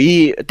is.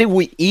 I think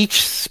we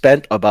each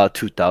spent about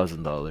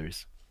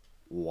 $2,000.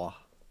 Wow.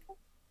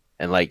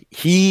 And like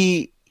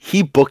he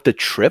booked a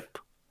trip,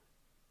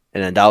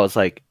 and then that was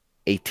like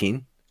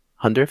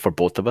 1,800 for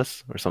both of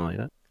us or something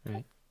like that.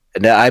 Right.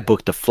 And then I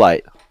booked a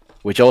flight,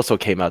 which also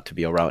came out to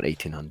be around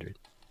 1,800.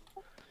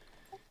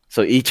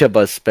 So each of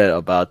us spent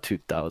about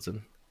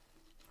 2,000.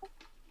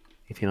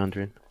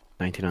 1,800,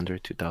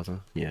 1,900,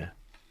 2,000. Yeah.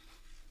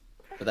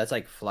 But that's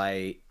like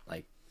flight,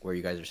 like where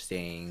you guys are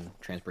staying,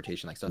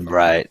 transportation, like stuff.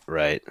 Like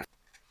Right. that.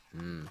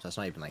 So that's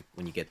not even like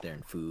when you get there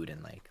and food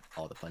and like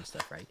all the fun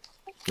stuff, right?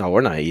 No,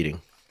 we're not eating.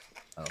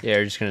 Yeah,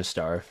 you're just gonna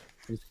starve.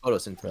 It's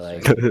photosynthesis. For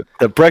like. right?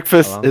 The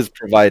breakfast Hello? is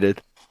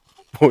provided.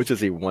 We'll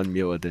just eat one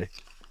meal a day.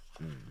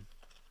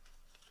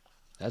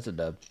 That's a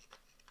dub.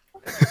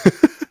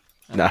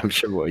 No, I'm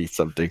sure we'll eat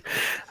something.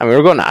 I mean,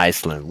 we're going to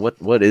Iceland.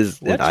 What is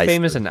in What's Iceland?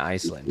 famous in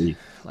Iceland?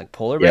 Like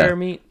polar Yeah. bear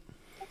meat?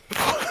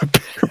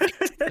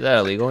 Is that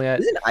illegal yet?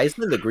 Isn't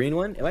Iceland the green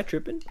one? Am I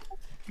tripping?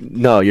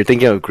 No, you're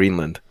thinking of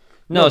Greenland.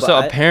 No, No, so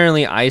but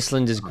apparently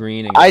Iceland is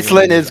green. And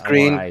Iceland Greenland is all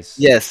green. ice.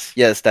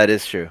 Yes, that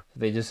is true.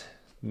 They just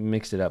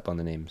mixed it up on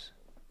the names.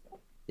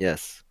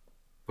 Yes.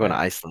 We're going to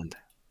Iceland.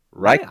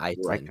 Why Right?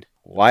 Iceland?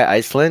 Why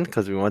Iceland?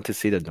 Because we want to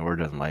see the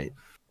Northern Light.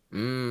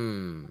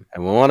 Mm.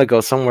 And we want to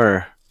go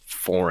somewhere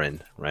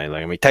foreign, right?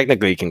 Like, I mean,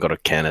 technically, you can go to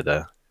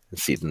Canada and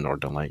see the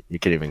Northern Light. You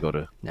can even go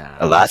to Nah,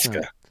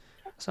 Alaska.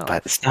 It's not But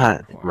like it's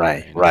not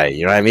foreign, right.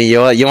 You know what I mean?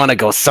 You want to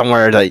go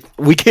somewhere like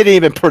we can't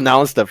even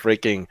pronounce the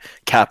freaking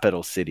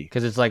capital city.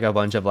 Because it's like a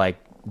bunch of like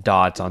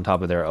dots on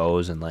top of their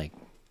O's and like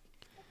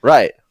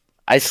Right.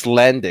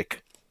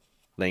 Icelandic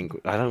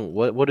language. I don't.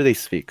 What do they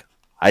speak?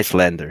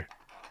 Icelander.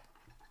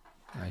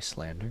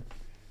 Icelander.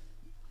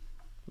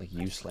 Like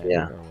Uslander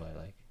Yeah. or what?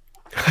 Like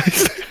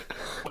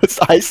What's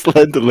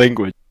Iceland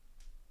language?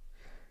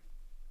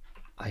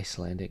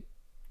 Icelandic.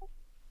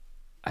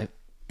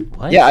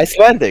 What? Yeah,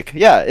 Icelandic.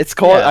 Yeah, it's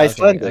called Yeah,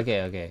 Icelandic.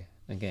 Okay.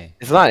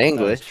 It's not I was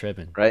English,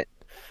 tripping. right?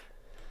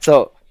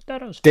 So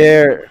Thought I was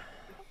their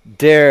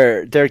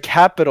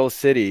capital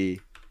city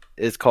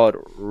is called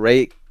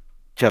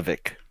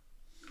Reykjavik.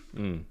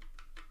 Mm.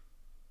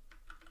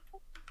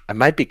 I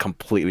might be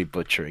completely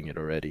butchering it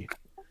already,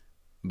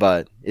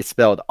 but it's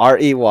spelled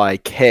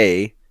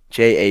Reykjavik,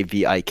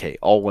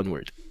 all one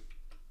word.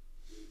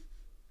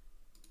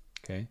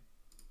 Okay.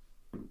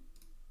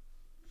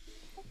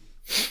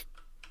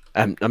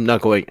 I'm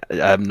not going. I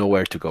have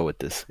nowhere to go with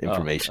this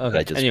information. okay.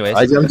 I just,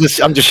 Anyways.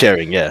 I'm just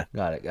sharing. Yeah.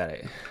 Got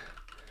it.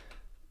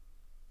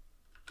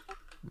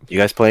 You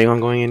guys planning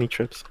on going any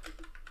trips?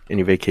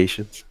 Any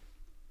vacations?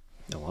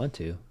 I want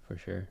to, for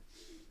sure.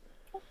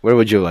 Where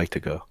would you like to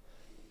go?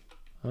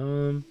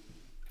 Um,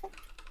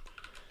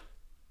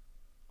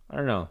 I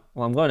don't know.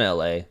 Well, I'm going to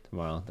LA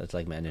tomorrow. That's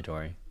like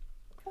mandatory.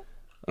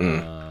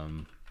 Mm.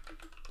 Um,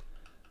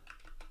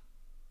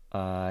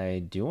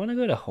 I do want to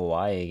go to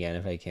Hawaii again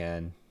if I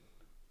can.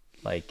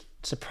 Like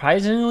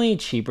surprisingly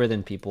cheaper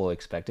than people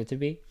expect it to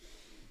be.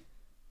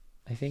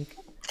 I think.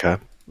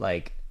 Okay.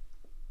 Like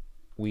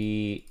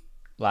we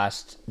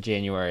last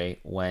January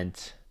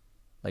went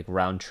like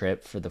round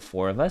trip for the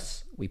four of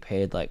us. We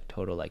paid like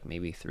total like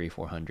maybe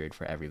 300-400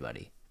 for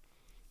everybody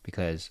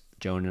because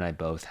Joan and I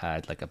both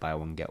had like a buy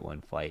one get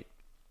one flight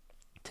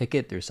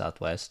ticket through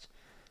Southwest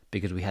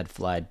because we had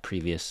flied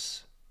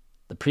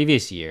the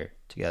previous year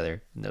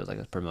together and there was like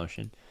a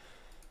promotion.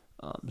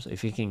 So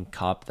if you can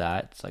cop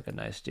that, it's like a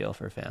nice deal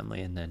for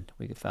family. And then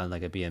we found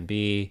like a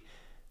B&B.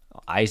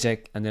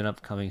 Isaac ended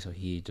up coming, so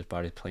he just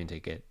bought his plane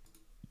ticket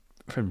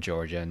from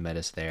Georgia and met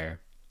us there.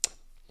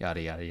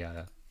 Yada yada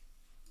yada.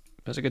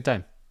 It was a good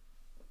time,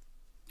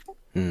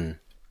 Mm.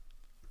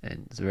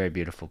 and it's a very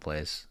beautiful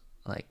place.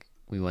 Like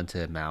we went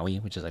to Maui,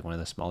 which is like one of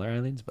the smaller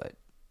islands, but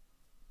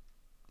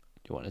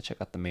you want to check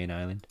out the main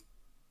island?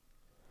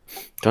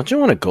 Don't you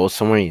want to go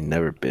somewhere you've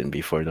never been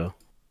before, though?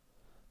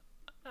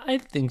 I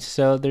think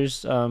so.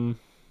 There's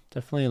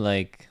definitely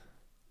like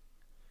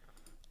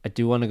I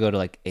do want to go to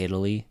like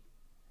Italy.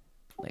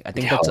 Like I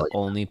think that's the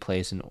Hell only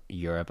place in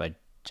Europe I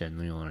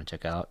genuinely want to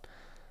check out.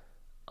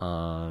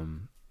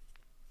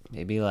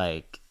 Maybe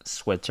like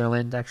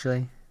Switzerland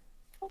actually,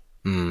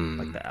 yeah.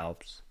 like the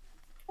Alps,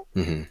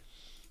 Mm-hmm.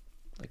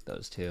 like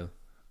those two.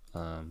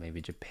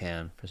 Maybe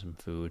Japan for some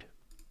food.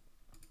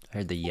 I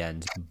heard the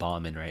yen's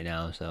bombing right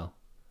now, so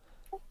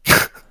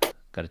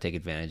got to take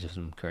advantage of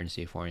some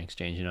currency foreign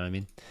exchange. You know what I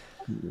mean?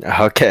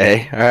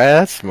 Okay. All right.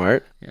 That's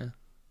smart. Yeah.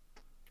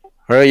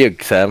 Where are you,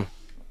 Sam?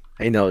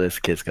 I know this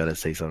kid's got to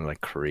say something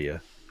like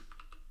Korea.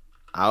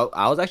 I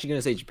was actually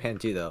gonna say Japan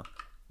too, though.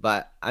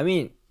 But I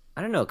mean,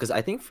 I don't know, cause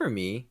I think for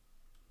me,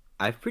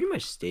 I've pretty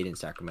much stayed in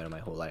Sacramento my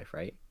whole life,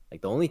 right?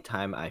 Like the only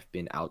time I've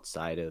been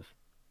outside of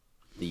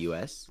the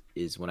U.S.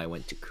 is when I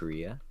went to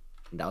Korea,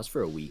 and that was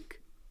for a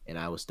week, and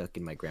I was stuck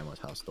in my grandma's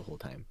house the whole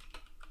time.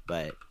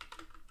 But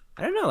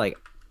I don't know, like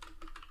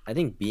I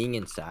think being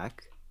in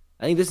Sac,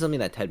 I think this is something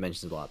that Ted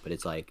mentions a lot, but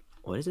it's like,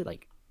 what is it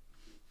like?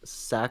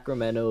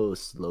 Sacramento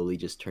slowly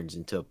just turns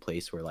into a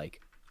place where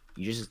like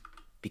you just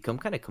become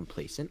kind of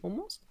complacent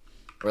almost,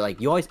 or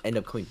like you always end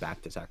up coming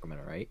back to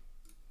Sacramento, right?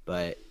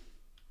 But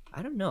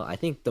I don't know. I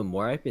think the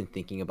more I've been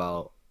thinking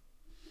about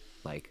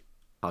like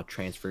how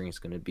transferring is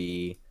gonna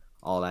be,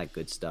 all that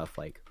good stuff,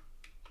 like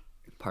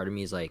part of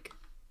me is like,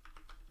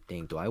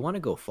 dang, do I want to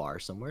go far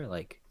somewhere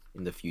like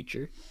in the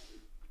future?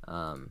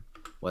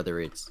 Whether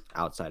it's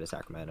outside of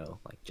Sacramento,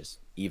 like just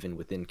even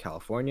within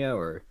California,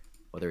 or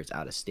whether it's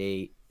out of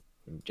state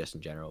and just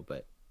in general.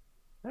 But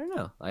I don't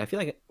know. Like, I feel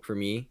like for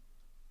me,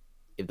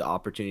 if the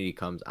opportunity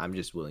comes, I'm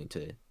just willing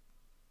to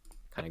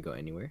kind of go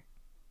anywhere.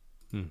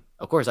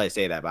 Of course, I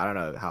say that, but I don't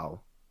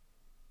know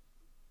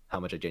how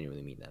much I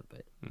genuinely mean that.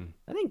 But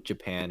I think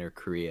Japan or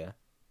Korea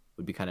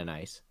would be kind of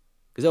nice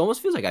because it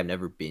almost feels like I've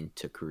never been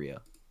to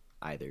Korea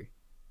either,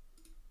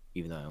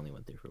 even though I only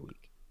went there for a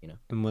week. You know.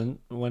 And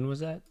when was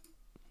that?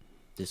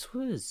 This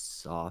was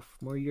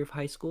sophomore year of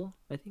high school,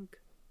 I think.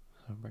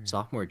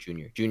 Sophomore,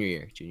 junior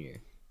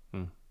year.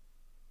 Hmm.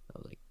 That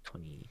was like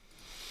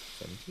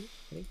 2017,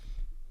 I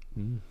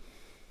think.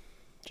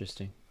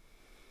 Interesting.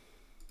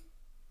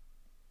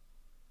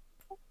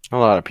 A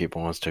lot of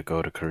people wants to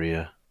go to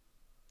Korea.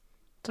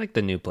 It's like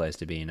the new place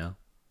to be, you know.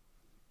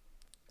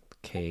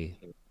 K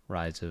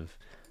rise of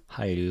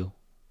Haidu.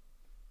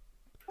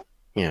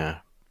 Yeah,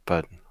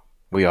 but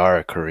we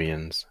are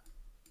Koreans.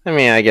 I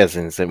mean, I guess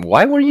in the same.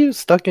 Why were you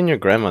stuck in your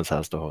grandma's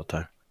house the whole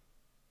time?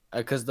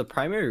 Because the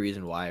primary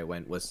reason why I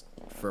went was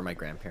for my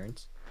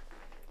grandparents.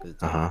 'Cause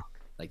it's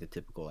like the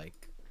typical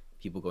like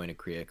people going to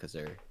Korea because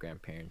their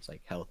grandparents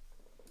like health,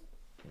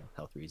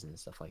 health reasons and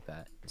stuff like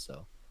that. And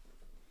so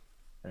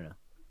I don't know.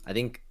 I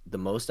think the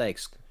most I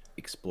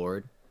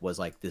explored was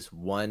like this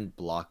one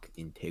block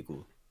in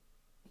Daegu,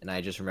 and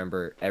I just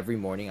remember every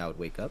morning I would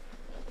wake up,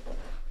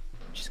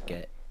 just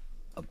get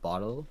a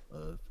bottle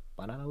of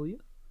banana uyu,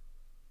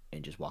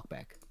 and just walk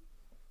back,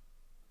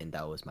 and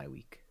that was my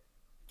week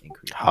in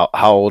Korea.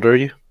 How old are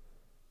you?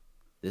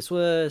 This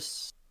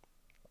was.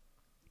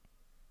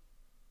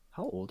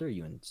 How old are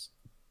you in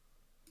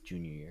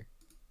junior year?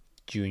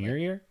 Junior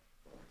year?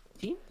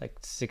 18? Like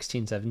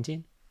 16,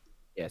 17?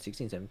 Yeah,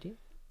 16, 17.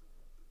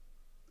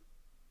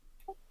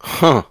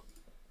 Huh.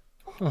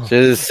 Oh.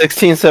 She's a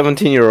 16,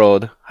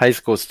 17-year-old high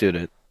school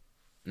student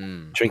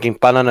Mm. drinking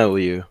banana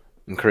uyu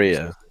in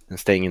Korea and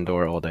staying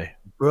indoor all day.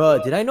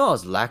 Bruh, did I know I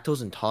was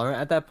lactose intolerant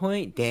at that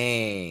point?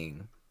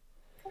 Dang.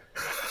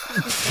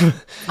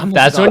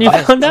 That's when you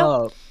found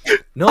out?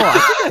 No, I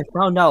think I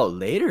found out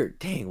later.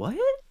 Dang, what?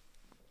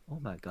 Oh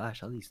my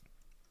gosh, all these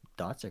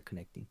dots are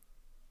connecting.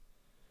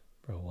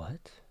 Bro,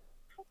 what?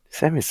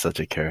 Sam is such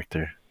a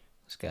character.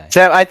 This guy.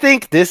 Sam, I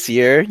think this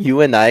year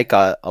you and I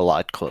got a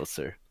lot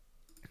closer.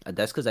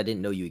 That's because I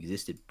didn't know you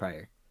existed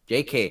prior.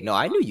 JK, no,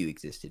 I knew you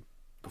existed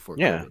before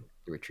Yeah. COVID.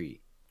 the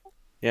retreat.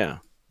 Yeah.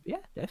 Yeah,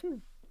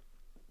 definitely.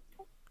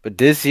 But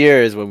this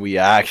year is when we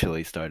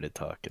actually started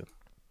talking.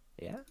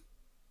 Yeah.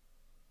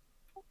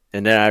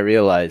 And then I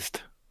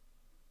realized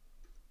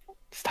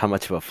just how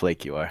much of a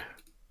flake you are.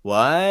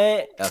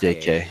 What?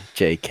 Okay.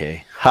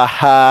 JK.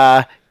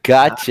 Haha.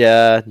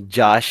 Gotcha.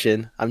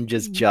 Joshin. I'm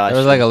just There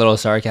was like a joshing. little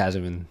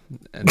sarcasm in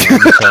the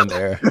undertone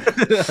there.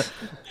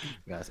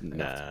 Got some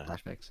Nah.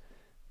 flashbacks.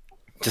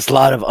 Just a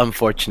lot of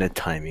unfortunate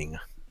timing.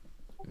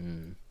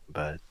 Mm.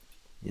 But,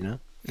 you know.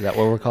 Is that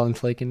what we're calling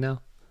flaking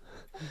now?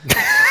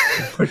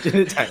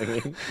 Unfortunate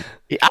timing.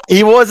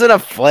 He wasn't a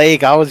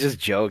flake. I was just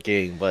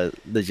joking. But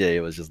legit,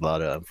 it was just a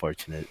lot of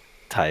unfortunate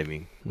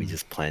timing. We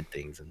just planned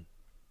things and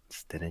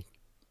just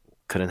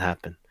couldn't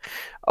happen.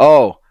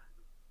 Oh,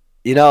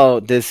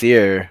 this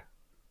year,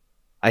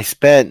 I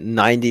spent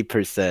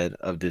 90%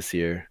 of this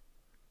year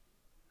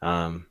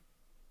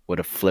with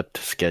a flipped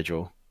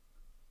schedule.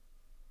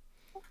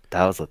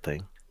 That was a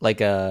thing.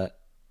 Like a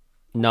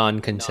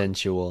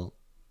non-consensual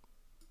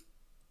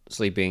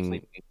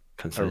sleeping.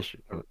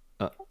 Consensual.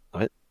 Uh,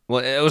 What?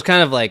 Well, it was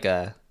kind of like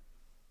a.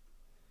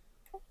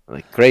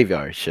 Like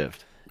graveyard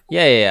shift.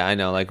 Yeah, I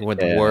know, like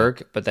with Yeah.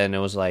 work, but then it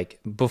was like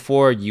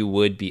before you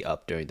would be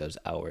up during those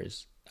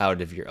hours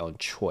out of your own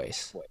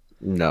choice.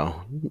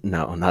 No,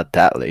 not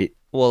that late.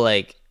 Well,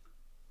 like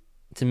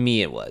to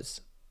me it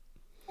was.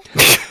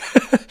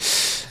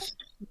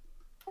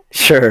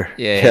 Sure.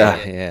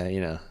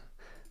 Yeah.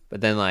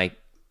 But then like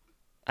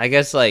I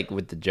guess like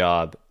with the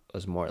job it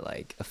was more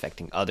like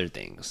affecting other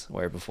things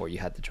where before you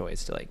had the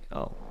choice to like,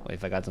 oh, well,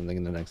 if I got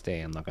something the next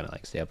day, I'm not gonna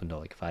like stay up until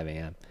like 5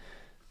 a.m.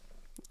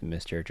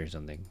 miss church or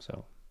something.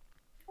 So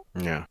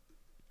Yeah.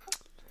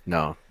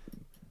 No.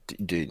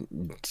 Dude,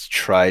 just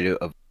try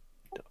to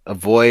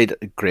avoid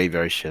a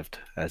graveyard shift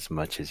as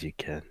much as you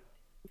can.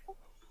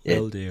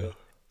 will do.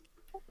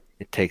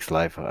 It takes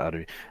life out of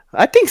you.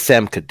 I think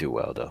Sam could do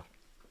well though.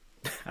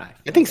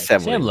 I think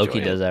Sam Sam would Loki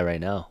enjoy it. does that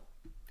right now.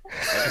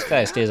 This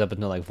guy stays up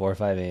until like 4 or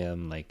 5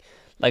 a.m. Like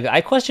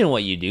I question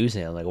what you do,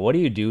 Sam. Like, what do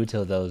you do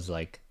till those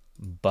like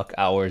buck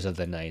hours of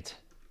the night?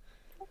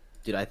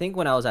 Dude, I think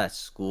when I was at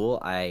school,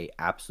 I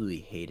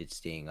absolutely hated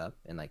staying up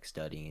and like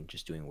studying and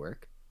just doing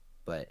work.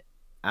 But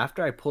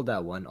after I pulled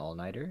that one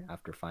all-nighter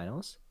after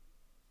finals,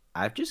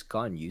 I've just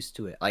gotten used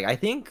to it. Like I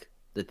think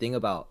the thing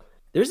about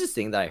there's this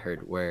thing that I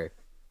heard where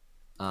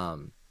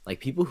like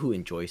people who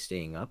enjoy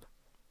staying up,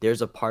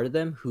 there's a part of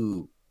them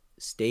who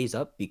stays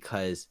up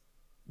because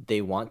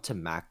they want to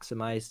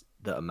maximize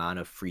the amount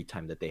of free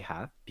time that they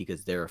have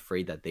because they're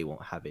afraid that they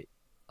won't have it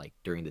like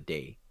during the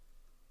day.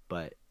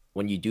 But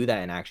when you do that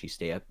and actually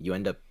stay up, you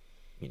end up,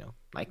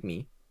 like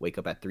me, wake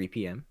up at 3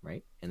 p.m.,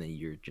 right? And then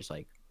you're just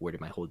like, where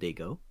did my whole day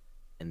go?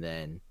 And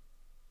then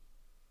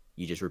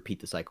you just repeat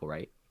the cycle,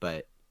 right?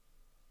 But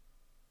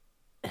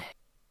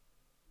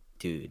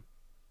dude,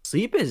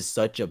 sleep is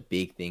such a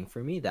big thing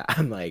for me that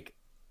I'm like,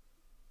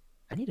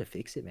 I need to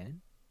fix it,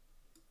 man.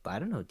 But I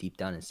don't know deep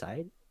down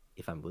inside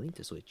if I'm willing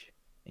to switch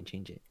and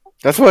change it.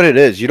 That's what it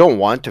is. You don't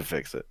want to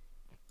fix it.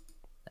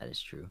 That is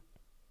true.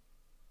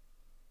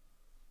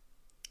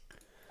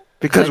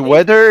 Because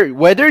I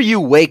whether you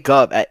wake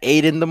up at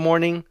 8 in the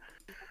morning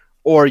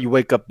or you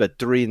wake up at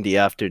 3 in the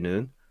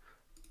afternoon,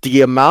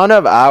 the amount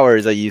of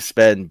hours that you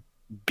spend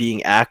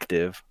being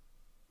active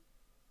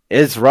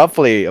is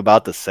roughly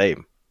about the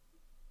same.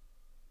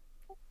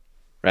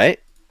 Right?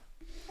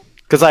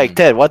 Because like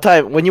Ted, what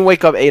time when you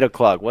wake up 8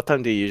 o'clock, what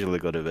time do you usually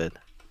go to bed?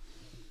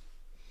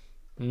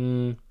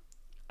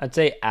 I'd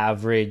say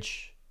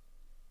average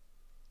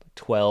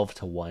 12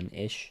 to 1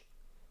 ish.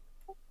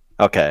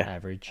 Okay.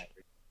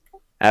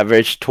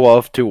 Average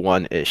 12 to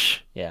 1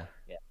 ish. Yeah.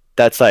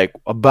 That's like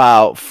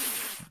about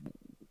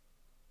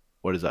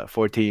what is that?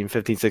 14,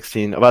 15,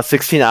 16, about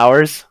 16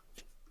 hours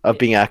of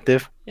being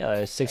active.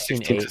 Yeah, 16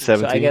 16 to 8. So I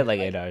 17. get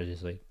like 8 hours of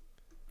sleep.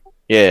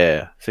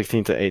 Yeah,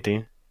 16 to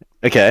 18.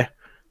 Okay.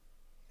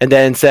 And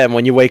then Sam,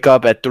 when you wake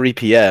up at 3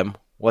 p.m.,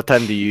 what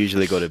time do you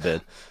usually go to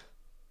bed?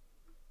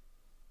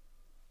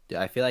 Dude,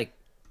 I feel like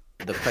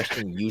the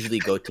question usually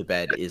go to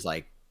bed is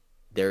like,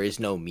 there is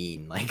no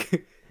mean.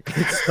 Like,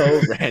 it's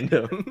so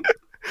random.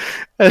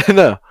 I don't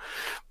know.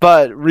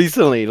 But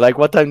recently, like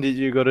what time did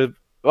you go to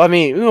I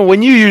mean,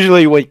 when you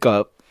usually wake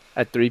up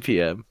at 3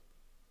 p.m.,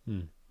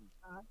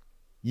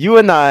 you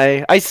and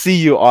I see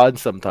you on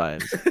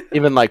sometimes,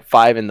 even like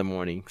 5 in the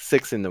morning,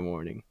 6 in the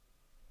morning.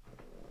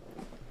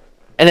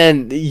 And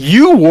then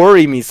you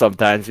worry me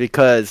sometimes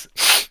because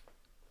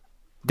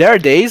there are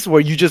days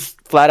where you just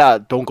flat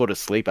out don't go to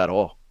sleep at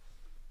all.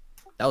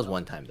 That was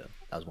one time, though.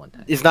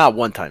 It's not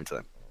one time.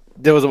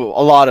 There was a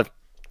lot of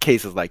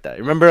cases like that.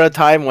 Remember a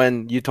time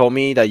when you told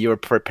me that you were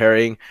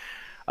preparing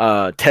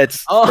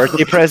Ted's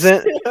birthday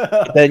present?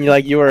 Then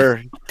you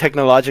were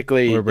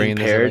technologically We're bringing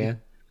impaired. this up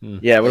again?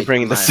 Yeah, we're Wait,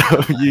 bringing come this on,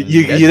 up. come on.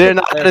 You didn't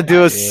know how to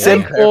do a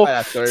simple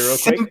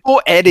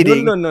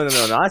editing No,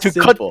 not to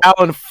simple. cut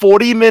down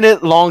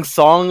 40-minute long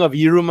song of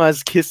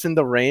Iruma's "Kiss in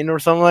the Rain" or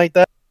something like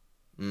that.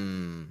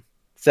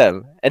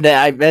 Sam, and then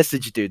I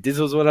messaged you. This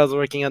was when I was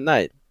working at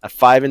night at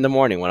 5 in the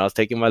morning when I was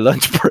taking my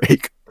lunch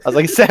break. I was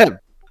like, Sam,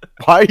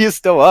 Why are you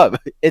still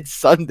up? It's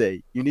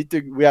Sunday.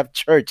 We have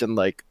church in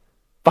like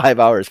 5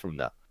 hours from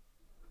now.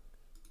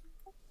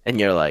 And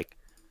you're like,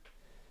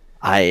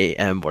 I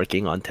am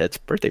working on Ted's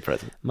birthday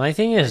present. My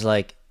thing is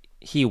like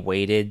he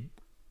waited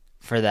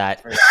for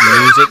that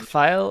music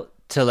file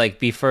to like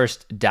be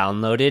first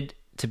downloaded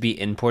to be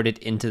imported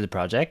into the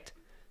project.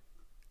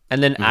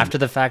 And then after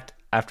the fact,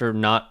 after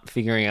not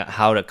figuring out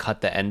how to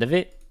cut the end of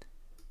it,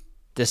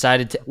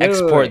 decided to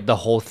export the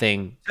whole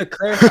thing. To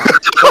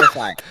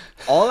clarify,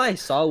 all I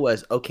saw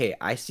was, okay,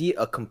 I see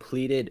a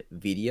completed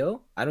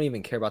video. I don't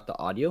even care about the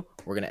audio.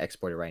 We're going to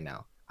export it right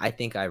now. I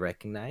think I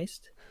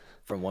recognized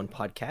from one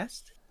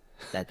podcast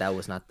that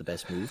was not the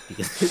best move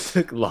because it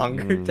took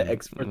longer to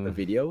export the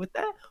video with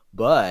that.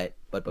 But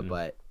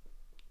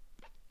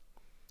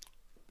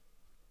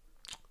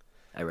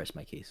I rest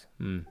my case.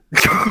 Okay,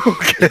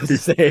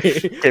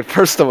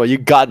 first of all, you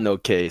got no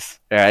case.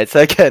 All right.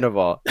 Second of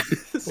all,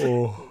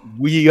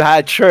 you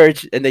had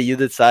church and then you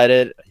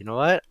decided, you know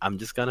what? I'm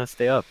just gonna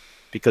stay up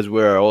because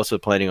we're also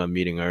planning on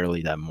meeting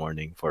early that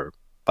morning for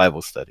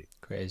Bible study.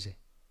 Crazy.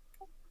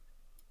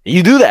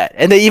 You do that,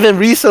 and then even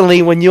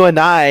recently, when you and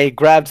I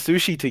grabbed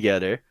sushi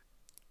together,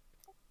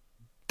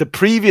 the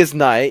previous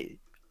night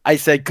I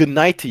said good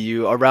night to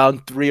you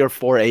around 3 or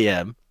 4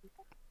 a.m.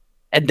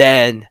 and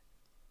then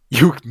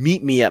you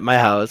meet me at my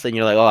house and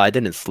you're like, oh, I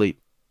didn't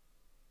sleep.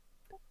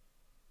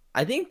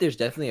 I think there's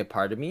definitely a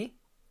part of me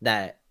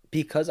that,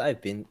 because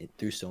I've been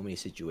through so many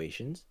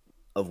situations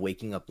of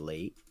waking up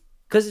late,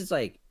 because it's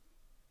like,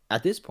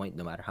 at this point,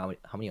 no matter how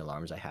many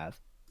alarms I have,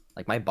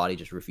 like my body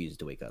just refuses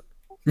to wake up.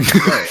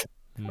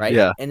 Right?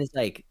 Yeah. And it's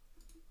like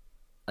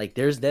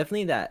there's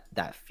definitely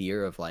that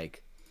fear of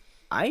like,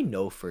 I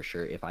know for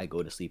sure if I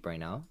go to sleep right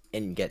now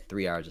and get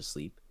 3 hours of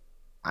sleep,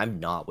 I'm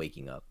not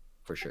waking up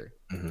for sure.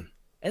 Mm-hmm.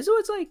 And so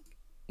it's like,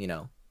 you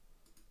know,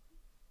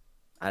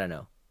 I don't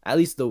know. At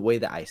least the way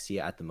that I see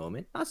it at the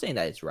moment. Not saying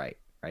that it's right?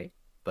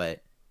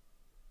 But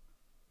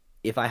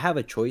if I have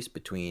a choice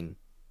between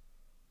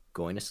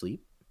going to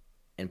sleep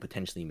and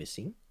potentially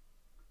missing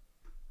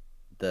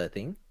the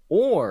thing,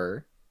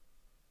 or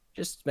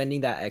just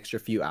spending that extra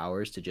few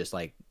hours to just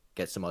like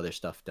get some other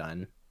stuff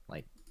done,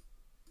 like,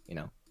 you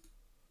know,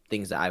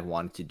 things that I've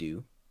wanted to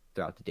do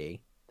throughout the day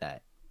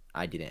that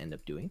I didn't end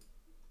up doing,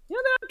 you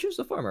know, then I'll choose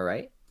the former,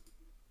 right?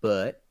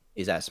 But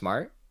is that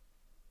smart?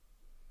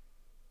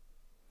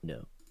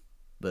 No.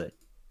 But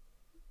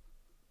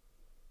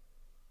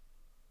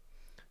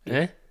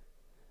Eh?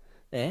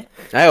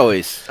 I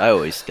always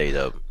stayed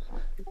up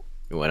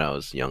when I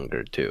was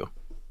younger too.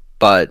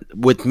 But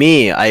with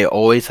me, I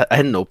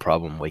had no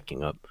problem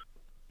waking up.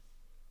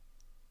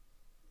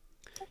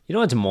 You know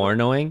what's more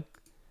annoying?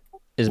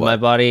 Is What? my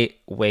body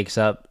wakes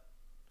up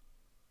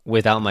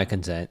without my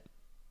consent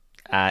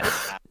at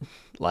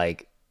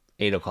like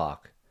 8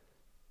 o'clock.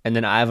 And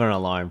then I have an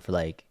alarm for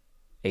like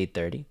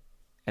 8:30.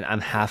 And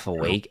I'm half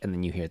awake and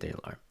then you hear the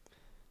alarm.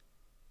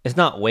 It's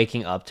not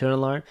waking up to an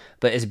alarm,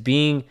 but it's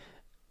being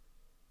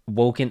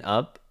woken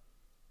up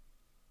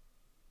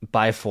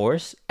by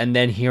force and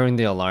then hearing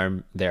the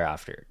alarm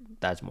thereafter.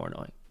 That's more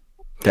annoying.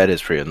 That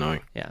is pretty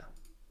annoying. Yeah.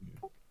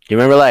 You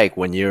remember like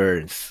when you're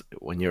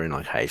in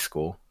like high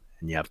school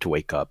and you have to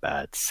wake up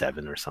at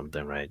 7 or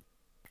something, right?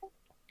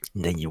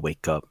 And then you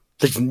wake up.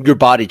 Your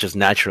body just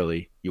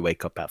naturally, you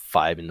wake up at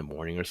 5 in the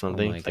morning or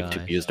something, my like to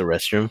gosh. use the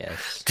restroom.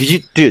 Yes.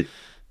 Dude,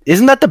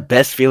 isn't that the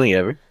best feeling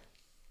ever?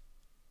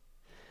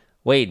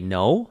 Wait,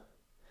 no?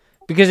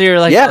 Because you're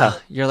like, Yeah.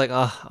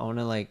 I want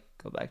to like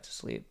go back to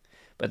sleep.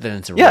 But then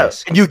it's a Yeah,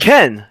 risk. you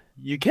can.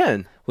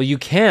 Well, you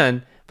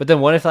can, but then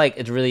what if like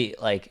it's really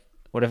like,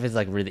 what if it's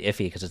like really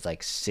iffy because it's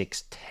like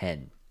 6:10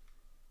 and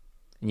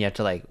you have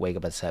to like wake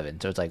up at 7.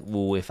 So it's like,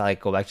 ooh, if I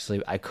go back to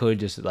sleep, I could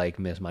just like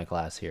miss my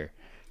class here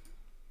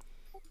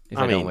if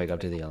I don't mean, wake up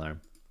to the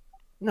alarm.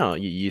 No,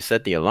 you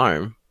set the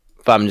alarm.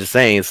 But I'm just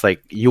saying, it's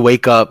like you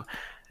wake up,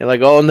 you're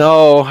like, oh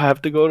no, I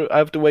have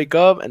to wake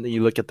up, and then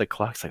you look at the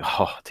clock, it's like,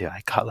 oh dude,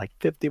 I got like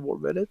 50 more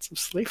minutes of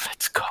sleep.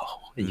 Let's go.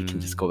 And you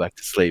can just go back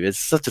to sleep. It's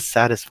such a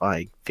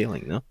satisfying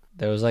feeling, no?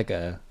 There was like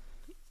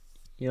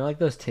like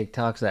those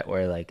TikToks that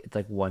where like it's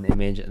like one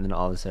image and then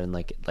all of a sudden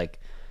like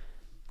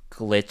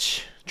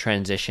glitch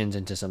transitions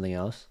into something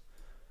else.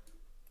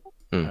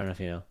 I don't know if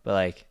you know, but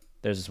like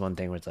there's this one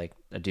thing where it's like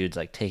a dude's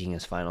like taking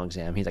his final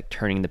exam. He's like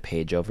turning the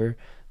page over,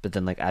 but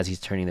then like as he's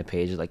turning the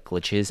page, it like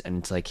glitches and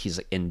it's like he's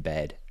like in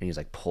bed and he's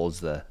like pulls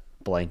the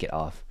blanket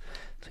off,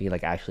 so he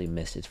like actually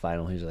missed his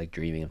final. He's like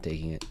dreaming of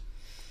taking it.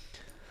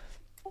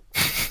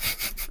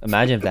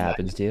 Imagine if that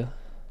happens to you.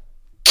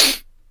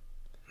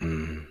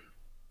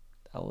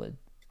 That would.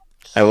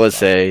 I would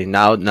say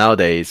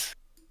nowadays,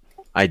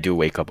 I do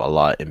wake up a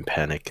lot in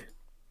panic.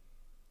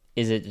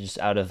 Is it just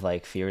out of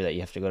like fear that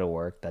you have to go to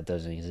work that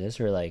doesn't exist,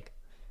 or like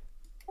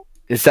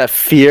It's that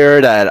fear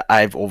that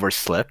I've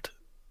overslept,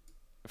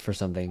 for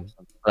something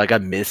like I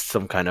missed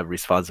some kind of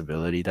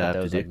responsibility that I that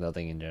have was to like do.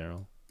 nothing in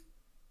general?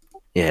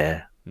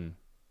 Yeah,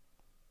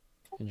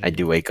 I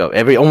do wake up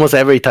almost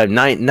every time.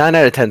 Nine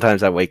out of 10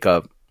 times I wake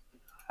up,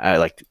 I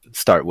like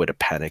start with a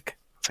panic.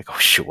 It's like, oh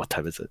shoot, what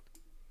time is it?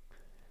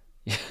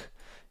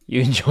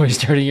 you enjoy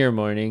starting your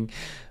morning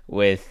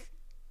with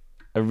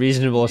a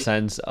reasonable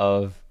sense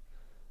of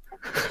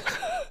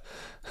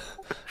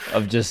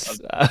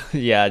just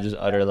yeah, just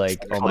utter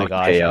like, oh my Total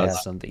gosh, I have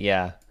chaos. something.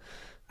 Yeah,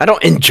 I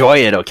don't enjoy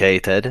it, okay,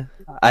 Ted.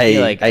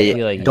 I I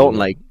feel like don't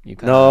like. you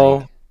kind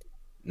of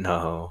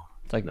No,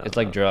 like no, it's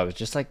no. like drugs,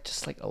 just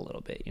like a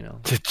little bit, you know.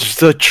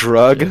 Just a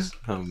drug. Just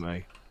Oh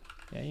my.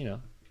 yeah, you know.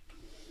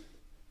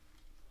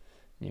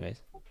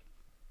 Anyways,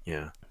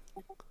 Yeah.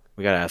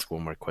 We gotta ask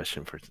one more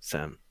question for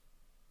Sam.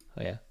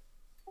 oh yeah.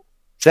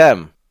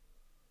 Sam,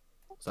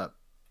 What's up?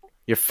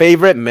 your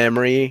favorite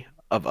memory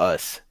of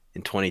us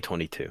in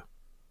 2022?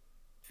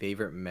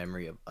 Favorite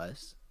memory of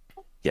us?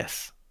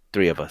 Yes,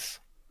 three of us.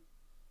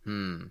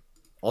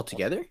 All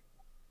together?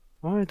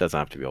 Well, it doesn't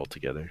have to be all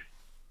together.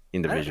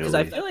 Because I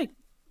Individually. feel like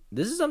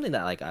this is something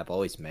that like I've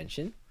always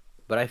mentioned,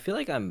 but I feel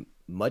like I'm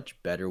much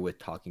better with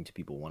talking to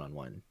people one on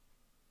one,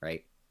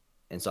 right?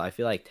 And so I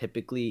feel like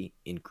typically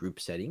in group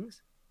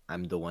settings,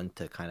 I'm the one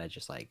to kind of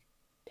just like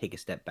take a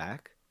step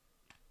back.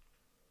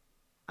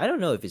 I don't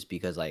know if it's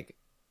because like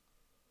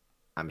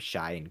I'm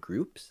shy in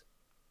groups,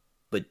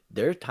 but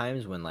there are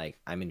times when like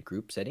I'm in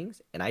group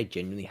settings and I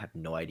genuinely have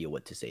no idea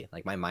what to say.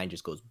 Like my mind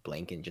just goes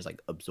blank and just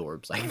like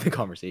absorbs like the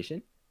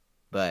conversation.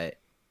 But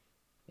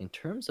in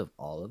terms of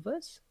all of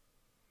us,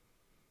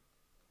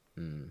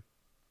 hmm,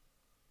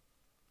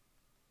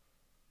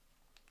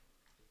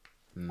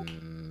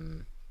 hmm,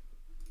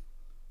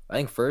 I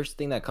think first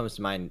thing that comes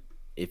to mind,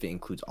 if it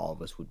includes all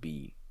of us, would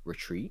be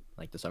retreat,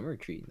 like the summer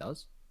retreat. That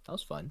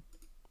was fun.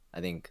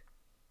 I think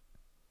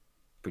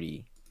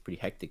pretty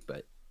hectic,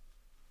 but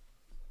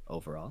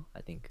overall,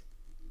 I think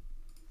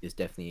it's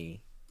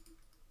definitely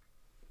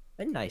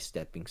a nice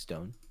stepping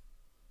stone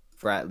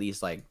for at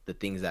least like the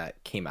things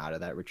that came out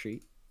of that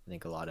retreat. I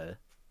think a lot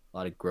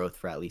of growth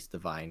for at least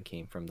Divine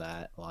came from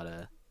that. A lot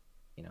of,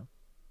 you know,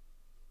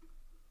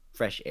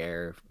 fresh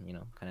air,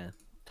 kind of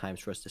times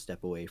for us to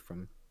step away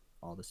from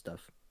all the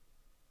stuff.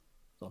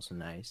 It's also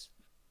nice.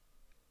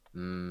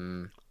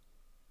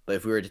 But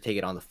if we were to take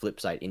it on the flip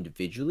side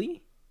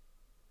individually,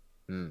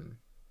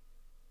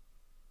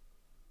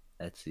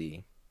 let's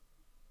see.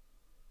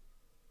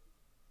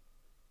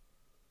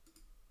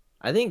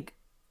 I think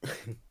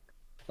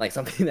like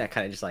something that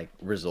kind of just like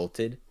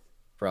resulted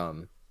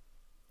from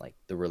like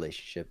the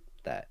relationship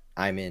that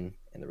I'm in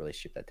and the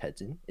relationship that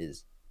Ted's in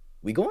is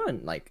we go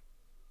on like,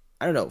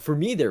 I don't know, for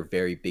me they're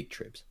very big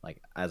trips. Like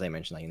as I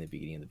mentioned like in the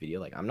beginning of the video,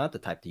 like I'm not the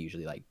type to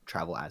usually like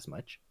travel as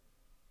much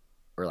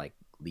or like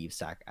leave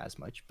SAC as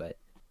much, but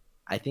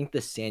I think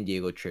the San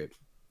Diego trip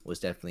was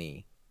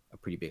definitely a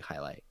pretty big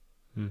highlight.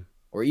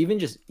 Or even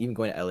just even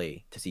going to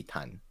LA to see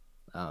Tan,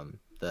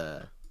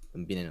 the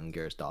Bin and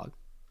Ungara's dog.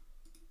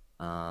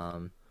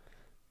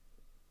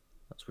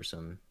 Those were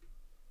some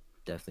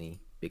definitely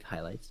big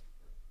highlights.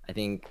 I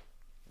think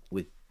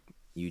with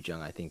Yu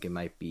Jung, I think it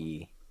might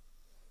be.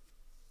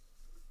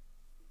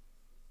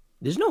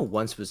 There's no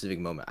one specific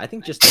moment. I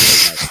think just the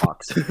late night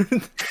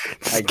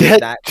talks. Like Get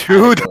that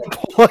to the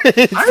point.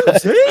 I'm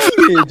saying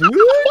it, dude.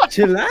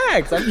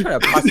 Chillax. I'm trying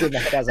to pass it in my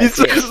head as I It's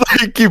say it. just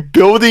like keep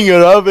building it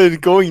up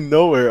and going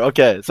nowhere.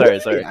 Okay, sorry.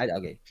 Okay, I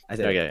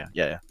said it. Okay,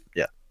 yeah.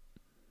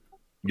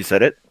 You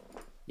said it?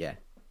 Yeah.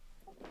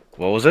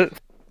 What was it?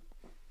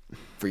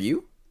 For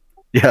you,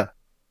 Yeah.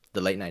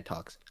 the late night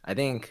talks. I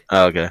think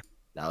Oh, okay.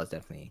 that was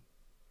definitely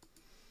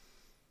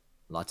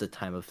lots of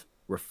time of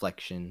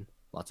reflection,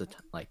 lots of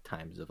like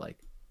times of like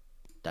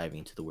diving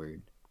into the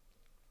word.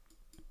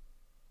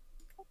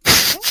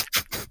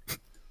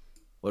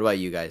 What about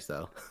you guys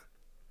though?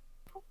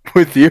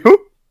 With you?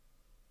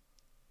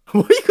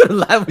 Why are you gonna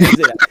laugh when you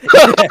say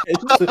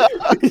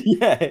that?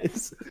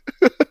 Yes.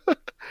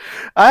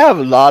 I have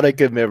a lot of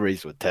good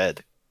memories with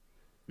Ted.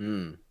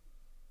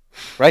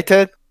 Right,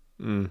 Ted?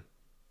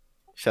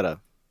 Shut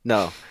up.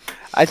 No.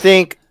 I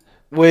think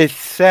with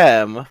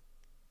Sam.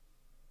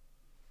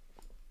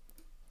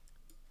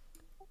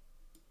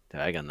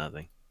 I got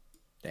nothing.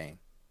 Dang.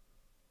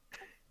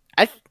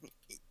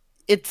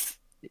 It's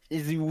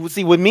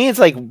see with me it's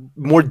like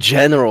more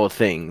general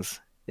things.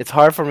 It's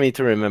hard for me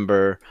to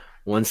remember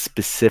one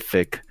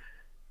specific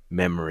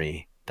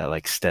memory that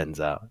like stands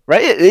out.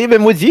 Right?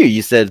 Even with you,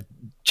 you said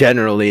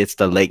generally it's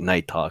the late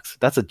night talks.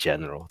 That's a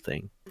general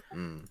thing.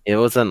 It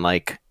wasn't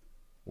like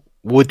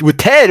with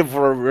Ted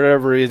for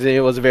whatever reason. It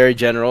was very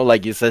general,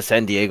 like you said,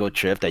 San Diego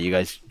trip that you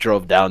guys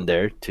drove down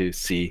there to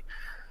see.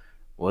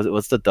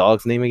 What's the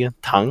dog's name again?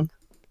 Tang?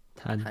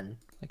 Tan,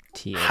 like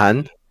T,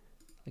 Han?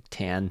 like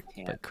tan,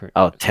 but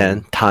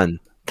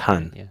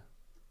Tan. Yeah.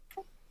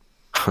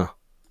 Huh.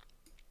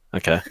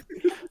 Okay.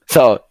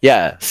 So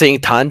yeah, seeing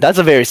Tan, that's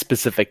a very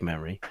specific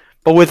memory.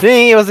 But with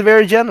me, it was a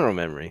very general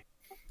memory.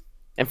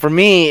 And for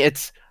me,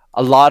 it's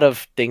a lot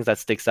of things that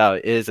sticks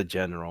out is a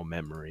general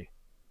memory.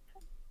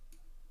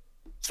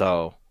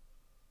 So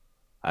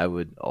I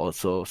would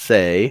also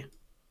say,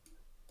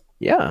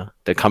 yeah,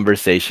 the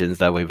conversations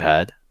that we've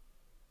had,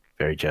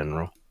 very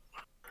general.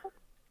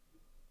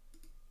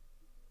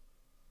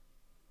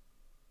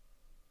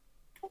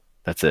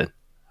 That's it.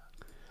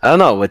 I don't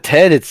know. With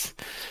Ted, it's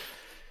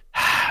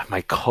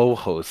my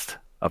co-host.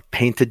 of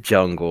Painted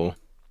Jungle.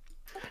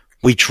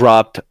 We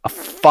dropped a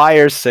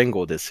fire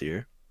single this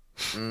year.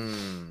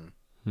 Mm.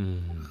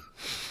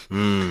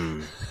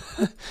 Mm.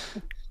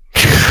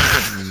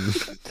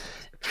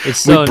 It's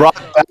so.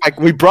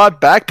 We brought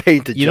back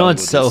Painted Jungle. You know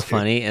what's so this year.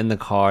 funny? In the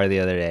car the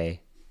other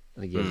day,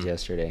 like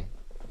yesterday,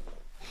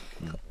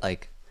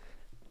 like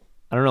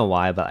I don't know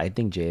why, but I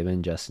think Javen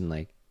and Justin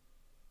like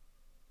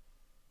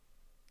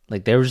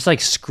they were just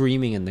like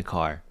screaming in the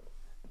car.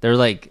 They're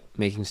like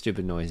making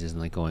stupid noises and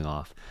like going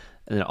off,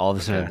 and then all of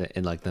a sudden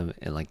in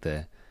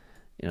the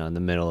in the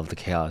middle of the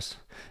chaos,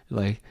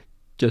 like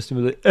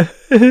Justin was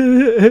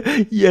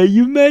like, "Yeah,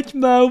 you match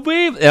my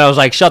wave," and I was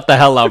like, "Shut the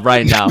hell up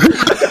right now!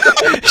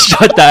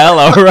 Shut the hell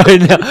up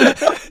right now!"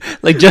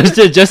 Like just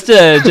to.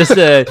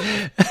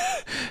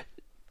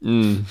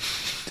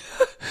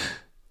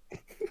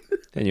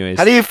 Anyways,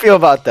 How do you feel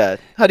about that?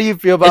 How do you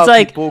feel about It's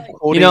like, people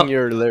quoting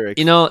your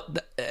lyrics?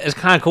 It's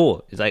kind of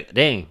cool. It's like,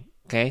 dang,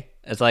 okay,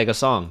 it's like a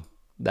song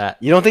that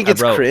You don't think I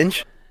it's wrote.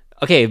 cringe?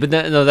 Okay, but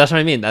no, that's what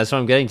I mean. That's what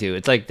I'm getting to.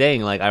 It's like,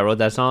 dang, like I wrote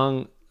that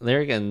song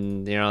lyric,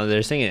 and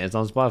they're singing it. It's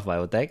on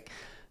Spotify. What the heck?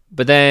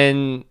 But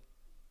then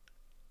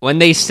when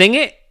they sing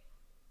it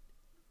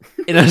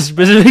in a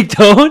specific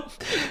tone,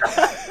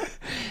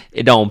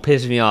 it don't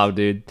piss me off,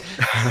 dude.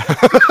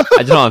 I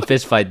just want to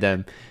fist fight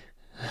them.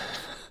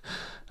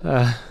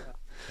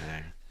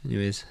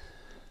 Anyways,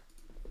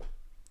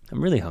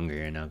 I'm really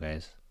hungry right now,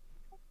 guys.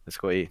 Let's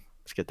go eat.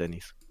 Let's get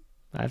Denny's.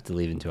 I have to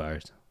leave in 2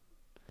 hours.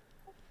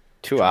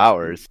 2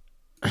 hours.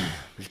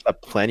 We've got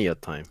plenty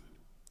of time.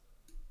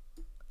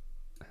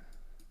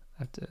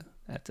 I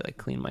have to like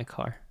clean my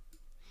car.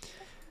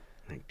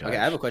 Okay,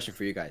 I have a question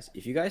for you guys.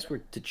 If you guys were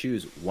to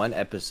choose one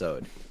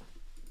episode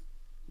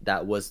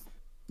that was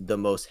the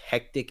most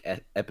hectic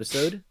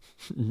episode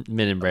Min and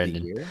of the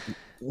Brandon. year,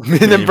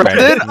 Min and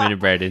Brandon? Min and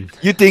Brandon.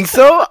 You think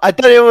so? I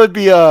thought it would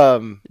be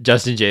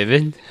Justin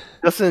Javen.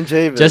 Justin and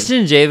Javen.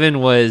 Justin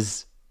Javen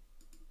was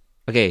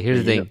okay. Here's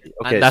the thing.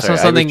 Okay, That's sorry,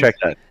 not something I retract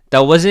that. that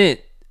wasn't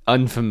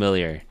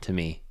unfamiliar to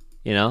me.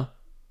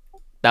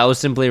 That was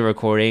simply a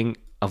recording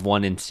of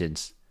one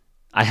instance.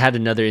 I had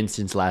another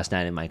instance last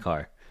night in my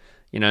car.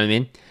 You know what I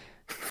mean?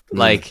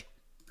 Like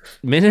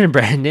Min and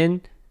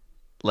Brandon,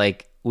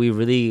 like we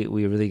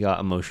really got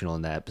emotional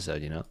in that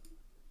episode.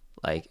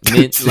 Like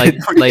Min,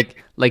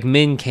 like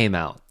Min came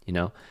out.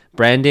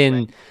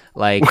 Brandon,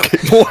 like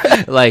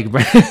like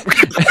Wait,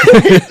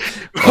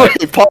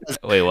 pause.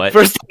 wait, what?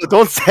 First of all,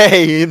 don't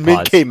say Min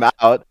Pause. came out.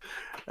 All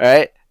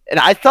right. And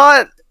I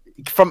thought,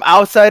 from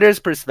outsider's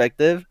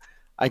perspective,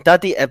 I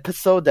thought the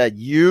episode that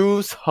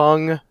you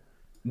hung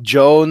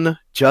Joan,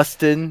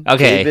 Justin,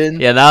 Okay,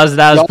 Javen, yeah, that was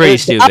pretty that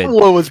stupid.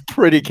 one was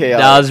pretty chaotic.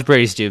 That was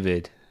pretty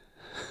stupid.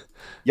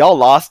 Y'all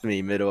lost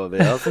me middle of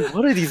it. I was like,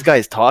 what are these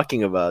guys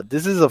talking about?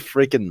 This is a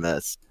freaking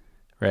mess.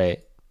 Right.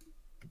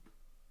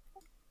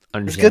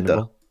 It's good,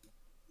 though. Understandable.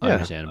 Yeah.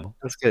 Understandable.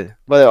 That's good.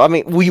 But I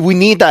mean, we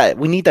need that.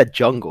 We need that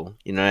jungle.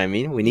 You know what I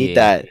mean? We need Yeah.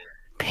 that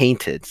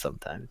painted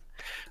sometimes.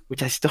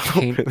 Which I still don't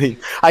Paint- really.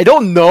 I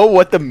don't know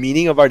what the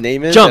meaning of our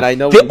name is. Jump. And I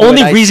know The when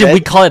only I reason said- we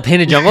call it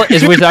Painted Jungle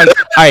is we're like, all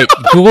right,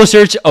 Google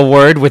search a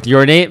word with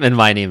your name and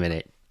my name in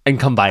it and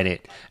combine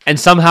it. And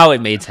somehow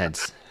it made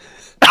sense.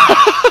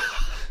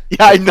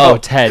 Yeah, I know. Oh,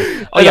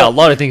 Ted. Oh, yeah, a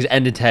lot of things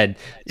end in Ted.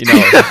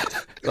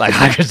 Like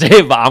I could say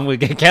it, but I'm going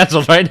to get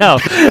canceled right now.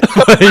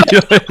 You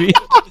know what I mean?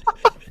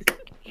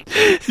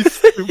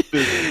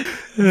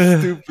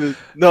 Stupid.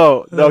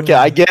 No, okay,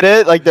 I get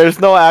it. Like, there's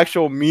no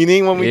actual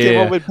meaning when we came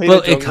up with painted Well,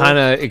 it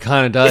jungle.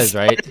 kind of does, It's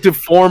right? to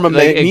form a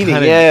Like, it meaning.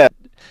 kinda- Yeah,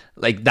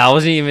 Like that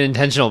wasn't even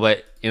intentional,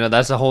 but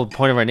that's the whole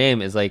point of our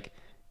name is like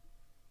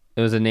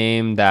it was a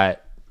name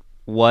that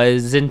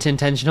wasn't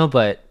intentional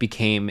but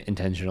became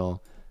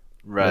intentional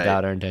right.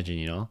 without our intention,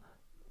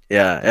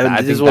 Yeah, and I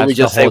this think is what that's we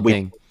just the say. whole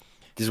thing.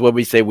 This is what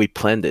we say. We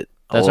planned it.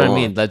 That's all what I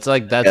along. mean. That's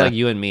like Yeah.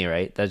 you and me,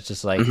 right? That's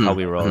just like how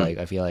we roll. mhm. Like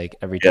I feel like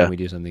every Yeah. time we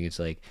do something, it's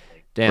like,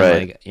 damn,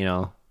 Right. like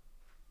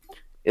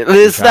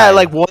It's try. that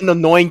like one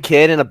annoying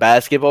kid in a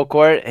basketball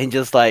court and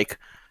just like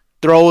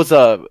throws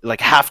a like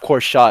half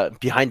court shot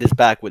behind his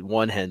back with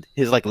one hand,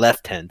 his like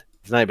left hand.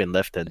 He's not even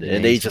left-handed, Yeah,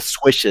 and then he he's just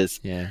swishes,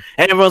 yeah.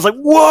 and everyone's like,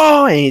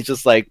 "Whoa!" And he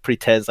just like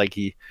pretends like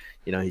he's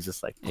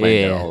just like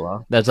playing it Yeah. all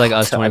along. That's like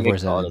us So I make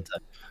 24 it all the 7.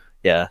 time.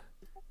 Yeah, and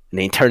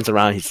then he turns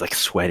around, he's like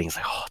sweating. He's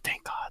like, "Oh,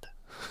 thank God."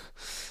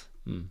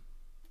 Hmm.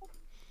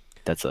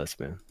 That's us,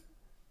 man.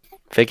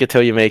 Fake it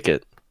till you make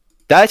it.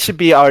 That should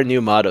be our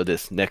new motto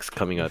this next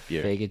coming up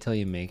year. Fake it till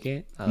you make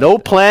it. I like No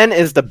that. plan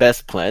is the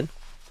best plan.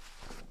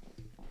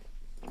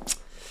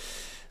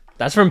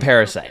 That's from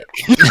Parasite.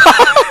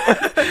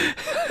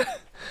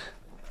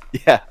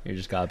 Yeah, You're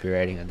just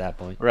copywriting at that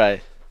point.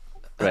 right.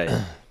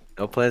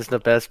 No plan's the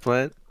best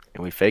plan,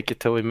 and we fake it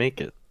till we make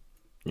it.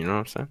 You know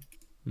what I'm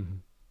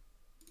saying?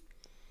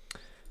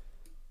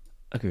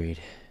 Agreed.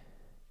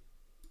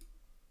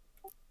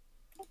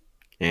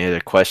 Any other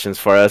questions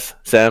for us,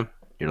 Sam?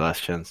 Your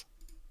last chance.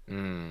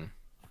 I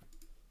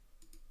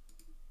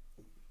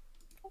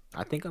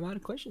think I'm out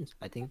of questions.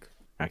 I think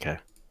Okay.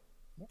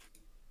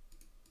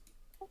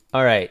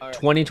 All right,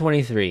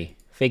 2023.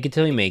 Fake it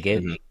till you make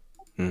it.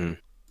 Mhm.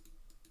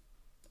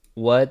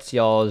 what's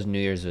y'all's New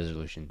Year's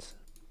resolutions?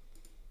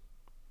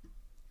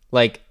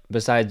 Like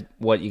besides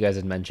what you guys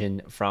had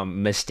mentioned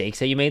from mistakes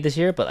that you made this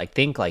year, but like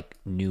think like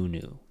new,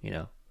 you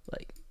know?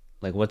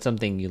 Like what's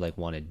something you like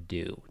want to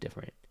do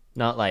different?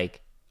 Not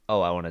like,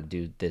 oh, I want to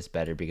do this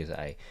better because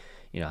I,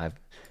 have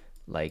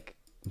like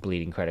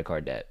bleeding credit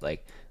card debt.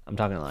 Like I'm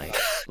talking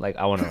like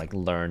I want to like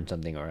learn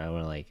something or I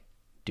want to like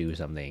do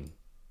something.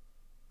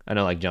 I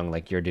know like Jung,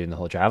 like you're doing the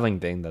whole traveling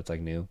thing that's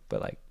like new, but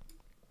like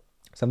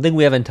something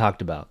we haven't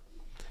talked about.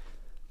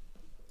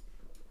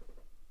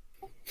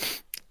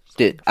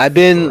 Dude, I've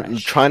been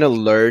Fresh. trying to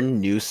learn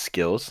new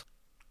skills,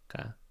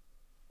 Okay.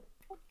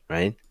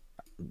 right?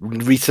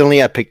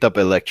 Recently, I picked up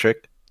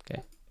electric.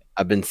 Okay.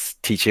 I've been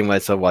teaching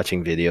myself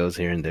watching videos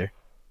here and there.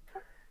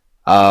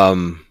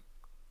 Um,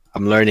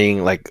 I'm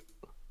learning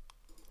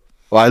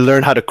I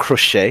learned how to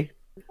crochet.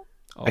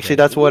 Actually, Okay.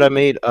 that's what I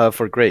made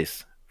for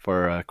Grace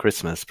for a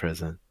Christmas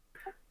present.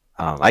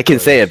 I can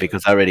say Spoilers. it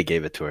because I already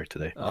gave it to her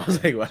today. I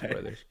was like, what?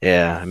 Spoilers.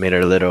 Yeah, I made her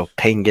a little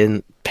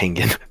penguin,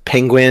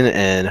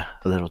 and a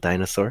little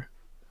dinosaur.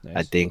 I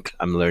Nice. think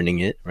I'm learning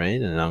it,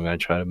 right? And I'm gonna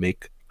try to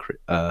make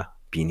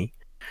beanie.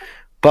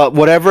 But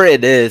whatever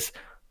it is,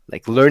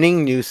 like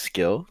learning new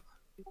skill,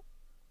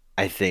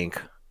 I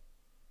think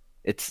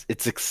it's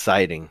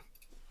exciting.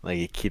 Like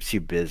it keeps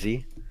you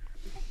busy,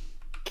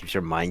 keeps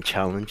your mind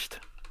challenged,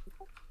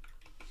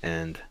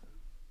 and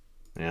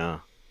yeah.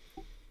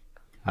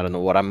 I don't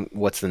know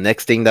what's the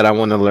next thing that I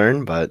want to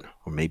learn, but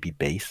or maybe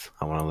bass.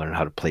 I want to learn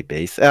how to play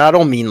bass. And I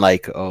don't mean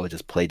like, oh,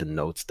 just play the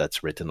notes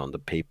that's written on the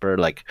paper,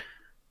 like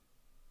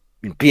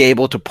be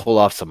able to pull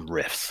off some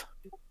riffs,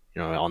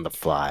 on the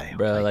fly.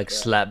 Bro, like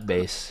slap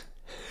bass.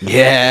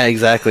 Yeah,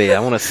 exactly.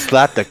 I want to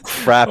slap the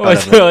crap out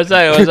What's of him. what's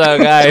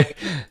up, guy?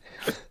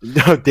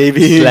 No,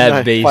 Davey,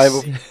 Slap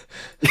bass.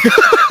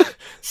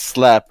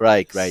 slap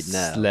right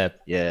now. Slap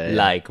Yeah.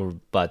 like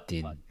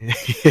button.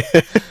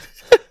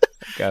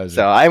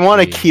 So I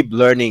want to keep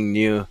learning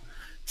new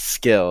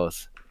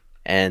skills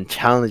and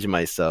challenge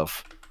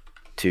myself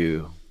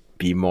to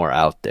be more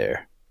out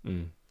there,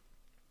 Mm.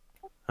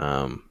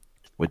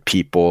 with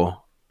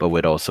people, but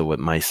with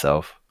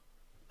myself,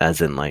 as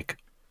in like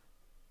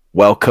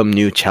welcome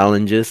new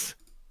challenges.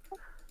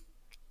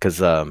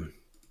 Because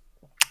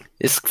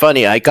it's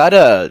funny. I got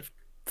a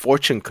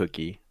fortune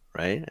cookie,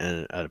 right,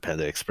 and at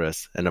Panda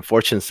Express, and the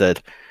fortune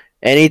said,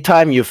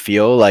 "Anytime you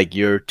feel like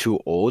you're too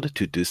old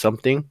to do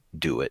something,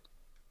 do it."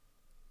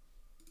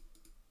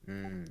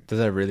 Does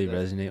that really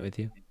resonate with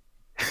you?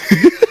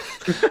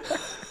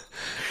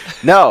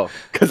 No,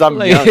 because I'm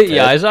Like, young.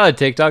 yeah, Ted. I saw a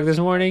TikTok this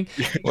morning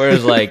where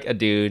it's like a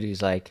dude,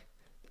 he's like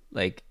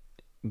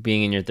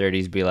being in your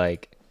 30s, be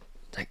like,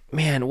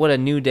 man, what a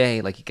new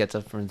day. Like he gets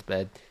up from his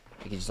bed,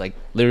 like he just like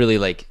literally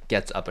like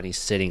gets up and he's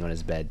sitting on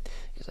his bed.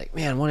 He's like,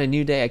 man, what a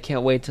new day. I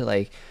can't wait to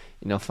like,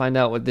 find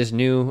out what this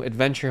new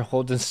adventure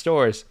holds in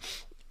stores.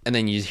 And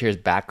then you just hear his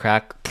back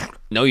crack.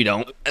 No, you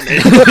don't. And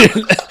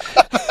then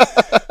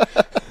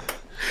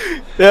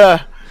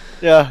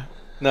Yeah,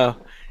 no,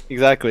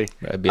 exactly.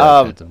 I'd be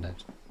like that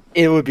sometimes.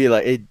 It would be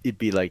like it'd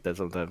be like that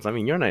sometimes. I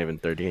mean, you're not even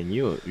 30, and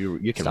you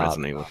can Stop.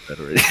 resonate with that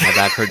already. My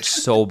back hurts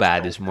so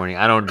bad this morning.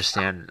 I don't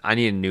understand. I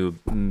need a new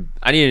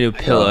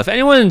pillow. If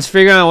anyone's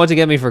figuring out what to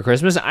get me for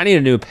Christmas, I need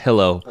a new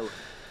pillow.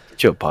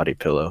 Get you a body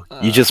pillow.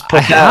 You just put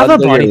I have that a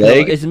under body your pillow.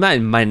 leg. It's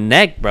my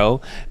neck,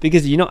 bro.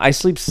 Because I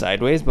sleep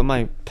sideways, but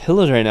my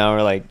pillows right now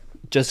are like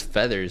just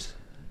feathers.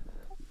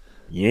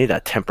 You need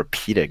that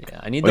Tempur-Pedic. Yeah,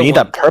 I need Or you need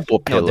one- that purple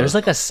No, pillow. there's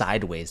like a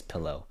sideways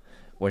pillow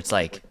where it's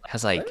like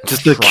has like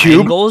Just a cube?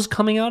 triangles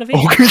coming out of it.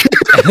 And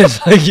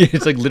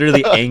it's like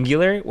literally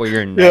angular where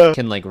your neck Yeah.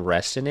 can like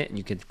rest in it and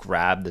you can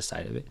grab the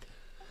side of it.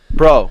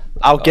 Bro,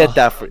 I'll get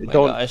that for you. my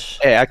Don't. gosh.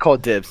 Hey, I call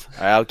dibs.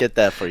 All right, I'll get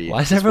that for you.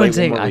 Why is Just everyone wait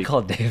saying one more I week.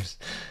 call Dave's?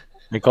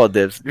 I call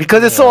dibs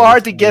because it's so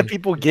hard to get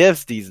people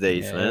gifts these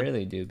days, Yeah, man. it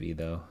really do be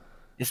though.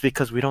 It's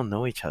because we don't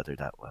know each other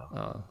that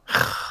well.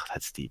 Oh,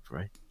 That's deep,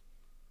 right?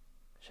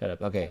 shut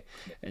up. Okay.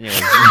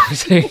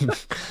 Anyways,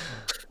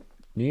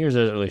 New Year's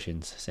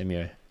resolutions, same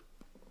year.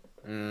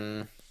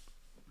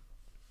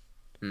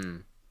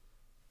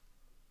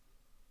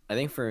 I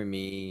think for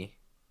me,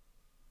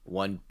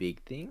 one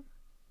big thing,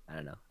 I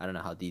don't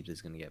know how deep this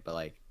is gonna get, but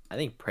like I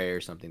think prayer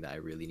is something that I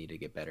really need to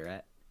get better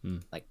at.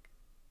 Like,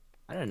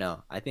 I don't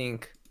know. I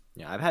think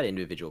I've had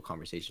individual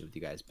conversations with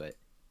you guys, but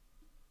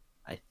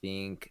I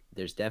think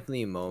there's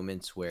definitely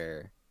moments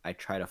where I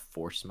try to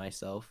force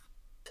myself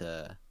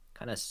to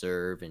kind of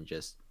serve and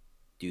just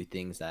do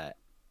things that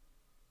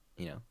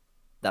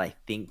that I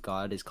think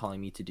God is calling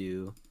me to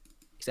do,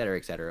 etc.,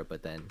 etc.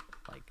 But then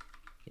like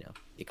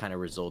it kind of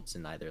results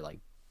in either like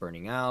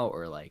burning out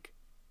or like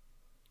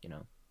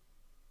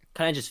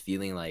kind of just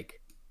feeling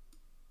like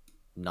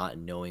not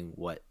knowing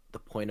what the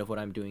point of what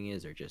I'm doing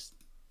is, or just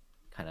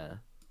kind of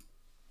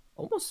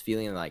almost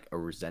feeling like a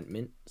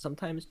resentment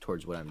sometimes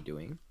towards what I'm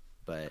doing.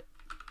 But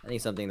I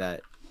think something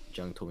that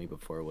Jung told me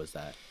before was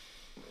that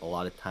a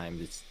lot of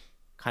times it's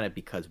kind of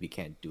because we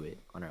can't do it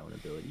on our own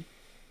ability.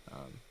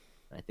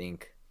 I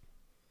think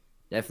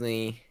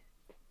definitely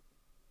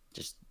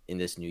just in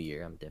this new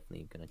year, I'm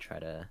definitely gonna try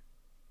to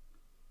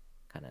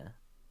kind of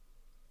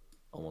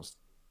almost,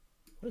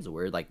 what is the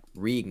word, like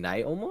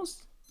reignite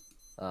almost.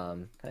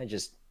 Kind of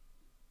just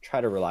try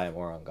to rely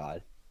more on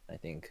God. I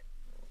think,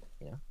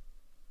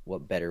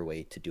 what better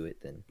way to do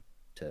it than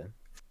to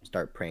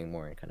start praying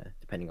more and kind of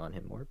depending on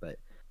Him more. But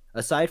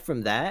aside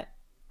from that,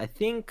 I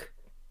think,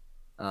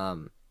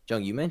 Jung,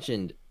 you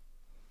mentioned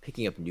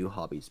picking up new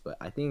hobbies, but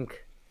I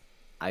think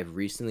I've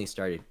recently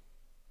started,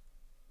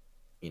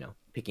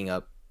 picking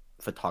up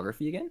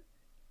photography again,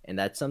 and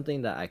that's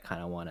something that I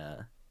kind of want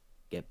to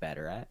get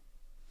better at.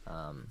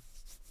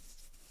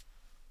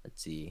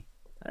 Let's see.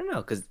 I don't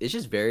know, because it's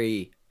just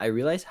I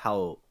realize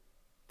how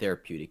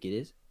therapeutic it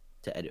is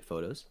to edit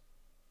photos,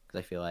 because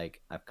I feel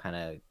like I've kind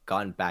of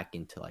gotten back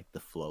into like the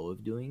flow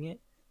of doing it,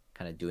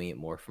 kind of doing it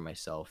more for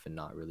myself and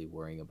not really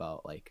worrying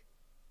about like,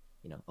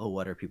 oh,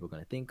 what are people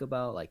going to think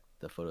about like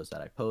the photos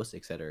that I post,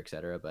 et cetera, et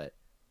cetera. But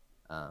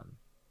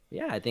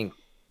yeah, I think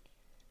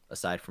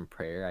aside from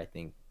prayer, I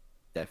think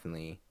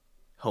definitely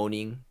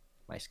honing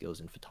my skills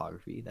in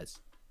photography, that's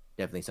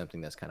definitely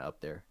something that's kind of up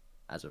there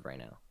as of right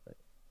now. But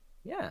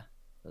yeah,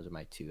 those are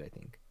my two, I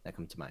think, that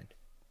come to mind.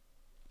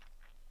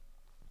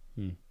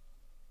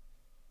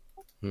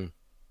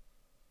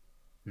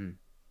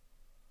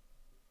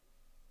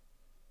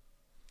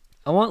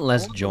 I want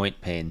less joint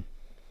pain.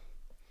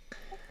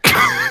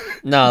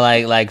 No,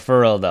 like for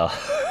real though.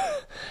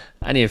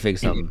 I need to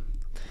fix something.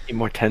 Eat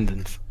more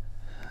tendons.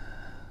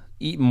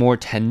 Eat more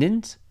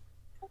tendons?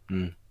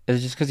 Is it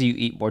just because you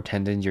eat more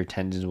tendons, your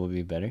tendons will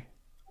be better?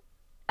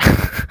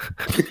 I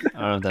don't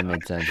know if that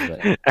makes sense, but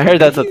I heard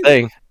that's a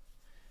thing.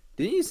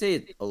 Didn't you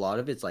say a lot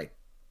of it's like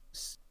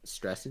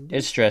stress induced?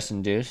 It's stress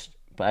induced,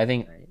 but I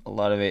think a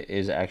lot of it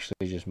is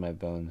actually just my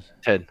bones.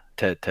 Ted,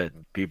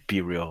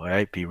 be real, all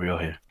right? Be real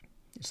here.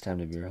 It's time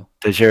to be real.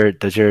 Does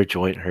your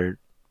joint hurt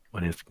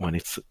when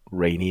it's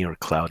rainy or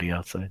cloudy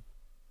outside?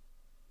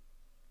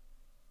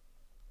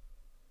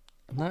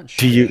 I'm not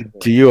sure.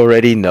 Do you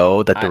already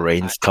know that the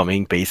rain's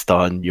coming based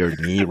on your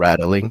knee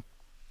rattling?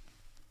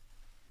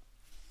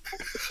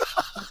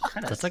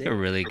 That's like a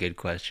really good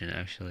question,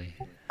 actually.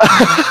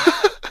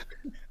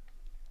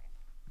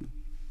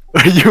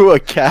 Are you a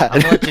cat?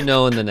 I'm gonna let you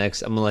know in the next.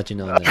 Season.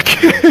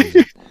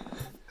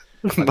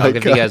 I'll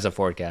give you guys a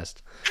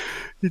forecast.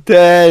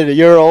 Dad,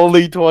 you're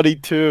only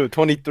 22,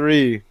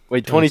 23.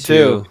 Wait,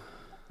 22.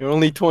 You're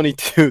only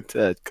 22,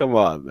 Ted. Come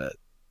on, man.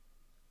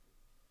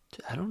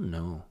 I don't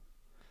know.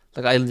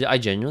 Like, I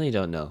genuinely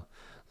don't know.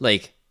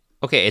 Like,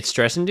 okay, it's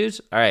stress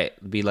induced. All right,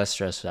 be less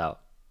stressed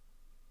out.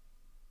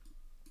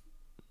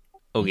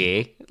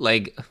 Okay,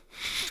 like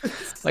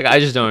I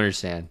just don't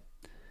understand.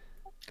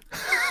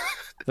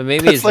 But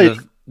maybe it's like,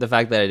 the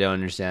fact that I don't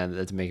understand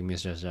that's making me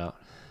stressed out.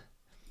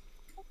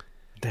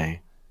 Dang.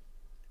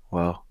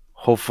 Well,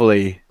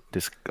 hopefully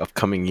this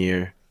upcoming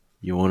year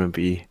you won't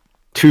be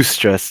too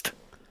stressed.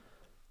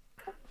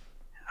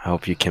 I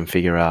hope you can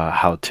figure out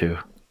how to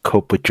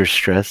cope with your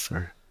stress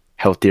or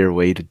healthier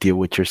way to deal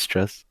with your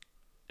stress.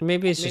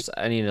 Maybe it's just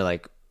I need to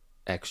like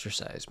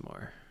exercise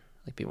more,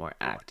 like be more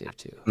active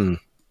too.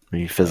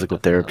 Maybe physical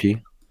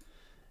therapy.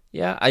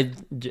 Yeah,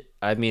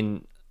 I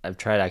mean I've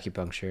tried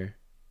acupuncture.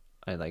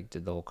 I like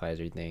did the whole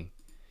Kaiser thing.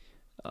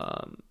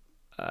 I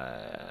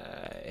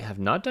have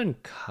not done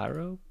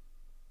chiropractor.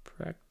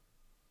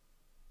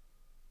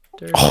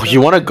 Oh, you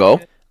want to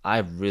go? I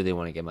really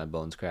want to get my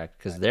bones cracked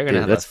because they're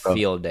gonna have a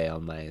field day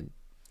on my.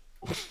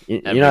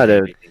 You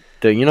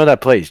know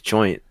that place,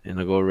 Joint in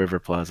the Gold River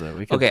Plaza.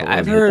 Okay,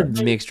 I've heard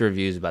mixed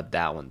reviews about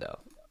that one though.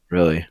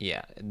 Really?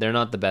 Yeah, they're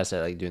not the best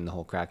at like doing the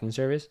whole cracking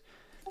service.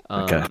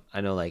 Okay.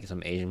 I know like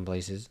some Asian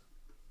places.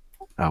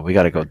 Oh, we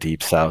gotta go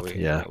deep south.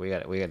 Yeah, we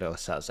gotta go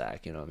South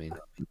Sac. You know what I mean?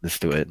 Let's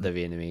do it. The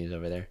Vietnamese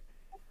over there.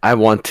 I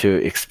want to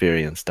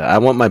experience that. I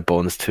want my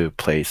bones to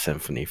play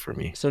symphony for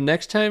me. So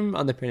next time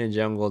on the Painted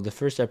Jungle, the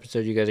first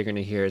episode you guys are going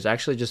to hear is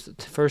actually just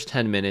the first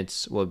 10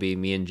 minutes will be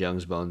me and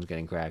Jung's bones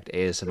getting cracked,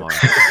 ASMR.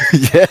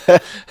 Yeah.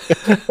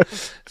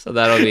 So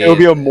it'll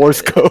be a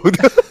Morse code.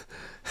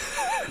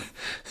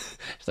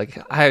 It's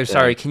like, I'm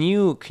sorry, can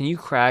you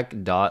crack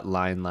dot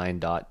line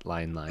dot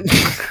line?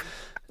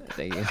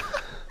 Thank you.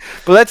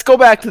 But let's go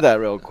back to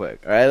that real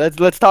quick. All right,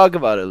 let's talk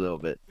about it a little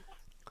bit.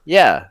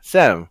 Yeah,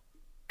 Sam.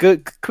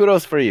 Good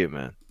kudos for you,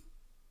 man.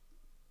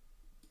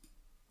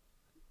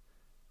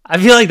 I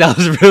feel like that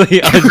was really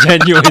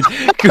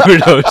ungenuine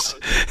kudos.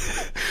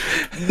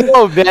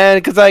 No, man,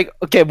 because like,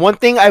 okay, one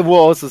thing I will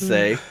also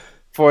say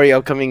for the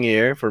upcoming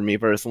year, for me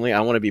personally,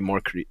 I want to be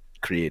more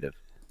creative,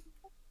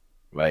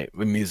 right,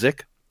 with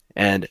music.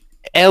 And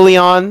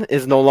Elion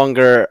is no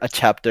longer a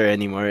chapter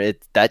anymore.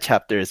 That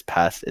chapter is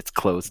past. It's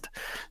closed.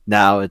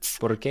 Now it's.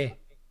 ¿Por qué?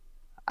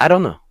 I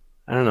don't know.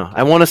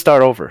 I want to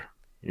start over.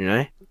 You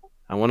know.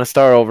 I want to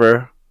start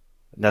over.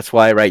 That's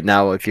why right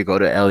now, if you go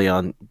to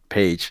Elion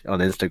page on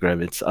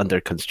Instagram, it's under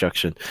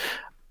construction.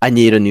 I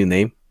need a new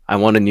name. I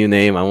want a new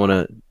name.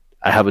 I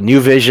have a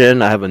new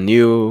vision. I have a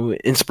new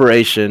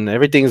inspiration.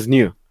 Everything's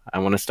new. I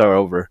want to start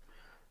over.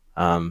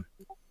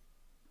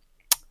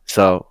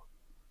 So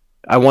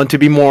I want to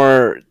be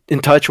more in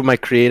touch with my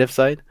creative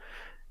side.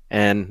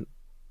 And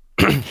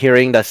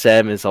hearing that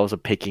Sam is also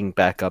picking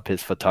back up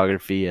his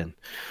photography and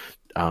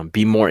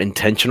be more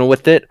intentional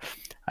with it,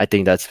 I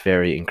think that's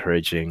very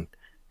encouraging.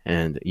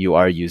 And you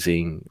are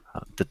using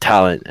the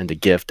talent and the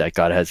gift that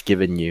God has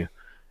given you.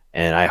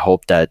 And I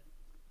hope that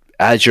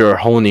as you're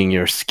honing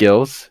your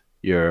skills,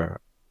 your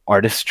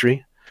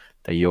artistry,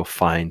 that you'll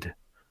find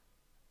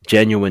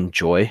genuine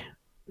joy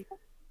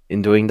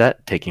in doing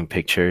that, taking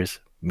pictures,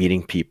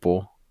 meeting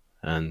people,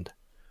 and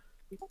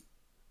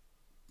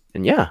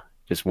yeah,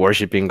 just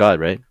worshiping God,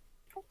 right?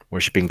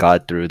 Worshiping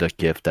God through the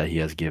gift that He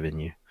has given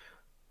you.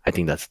 I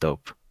think that's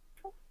dope.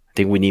 I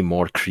think we need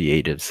more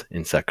creatives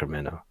in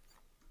Sacramento.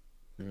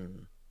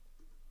 Mm.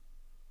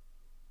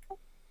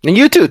 And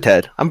you too,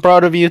 Ted. I'm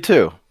proud of you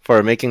too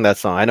for making that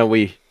song. I know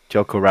we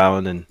joke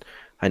around, and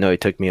I know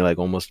it took me like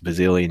almost a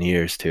bazillion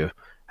years to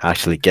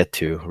actually get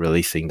to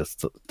releasing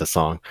the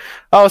song.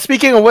 Oh,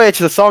 speaking of which,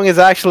 the song is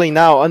actually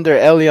now under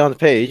Elion's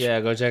page. Yeah,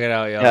 go check it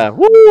out, yo. Yeah,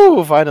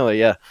 woo! Finally,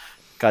 yeah,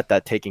 got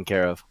that taken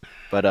care of.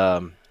 But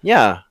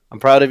yeah, I'm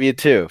proud of you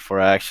too for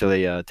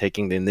actually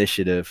taking the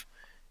initiative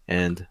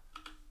and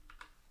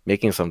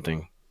making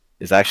something.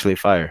 It's actually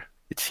fire.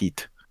 It's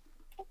heat.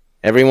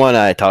 Everyone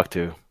I talk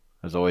to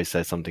has always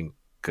said something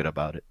good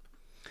about it.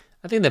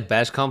 I think the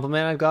best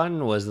compliment I've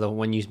gotten was the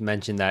when you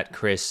mentioned that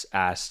Chris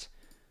asked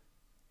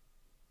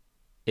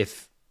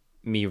if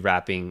me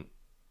rapping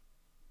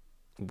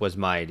was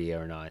my idea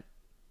or not.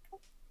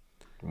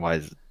 Why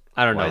is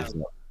I don't why know. is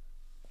that?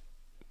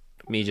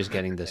 Me just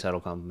getting the subtle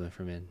compliment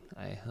from him.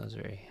 I was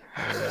very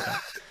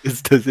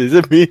Is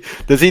it me?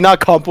 Does he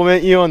not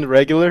compliment you on the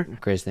regular?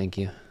 Chris, thank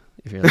you.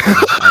 If you're listening.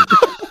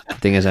 The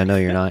thing is, I know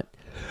you're not.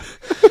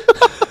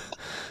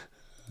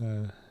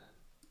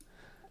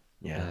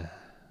 Yeah,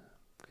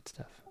 Good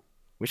stuff.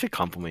 we should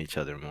compliment each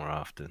other more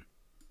often.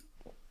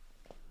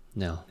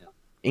 No.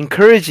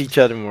 Encourage each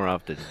other more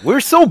often. We're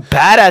so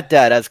bad at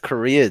that as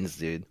Koreans,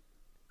 dude.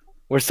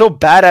 We're so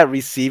bad at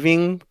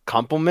receiving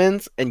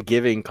compliments and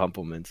giving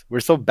compliments. We're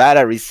so bad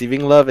at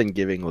receiving love and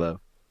giving love.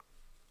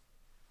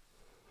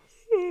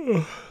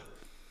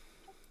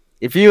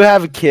 If you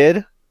have a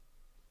kid,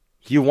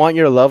 you want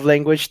your love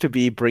language to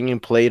be bringing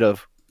plate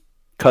of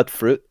cut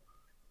fruit?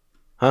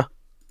 Huh?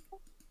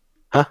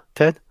 Huh,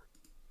 Ted?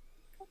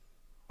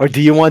 Or do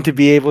you want to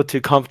be able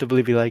to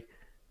comfortably be like,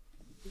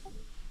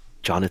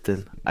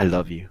 Jonathan, I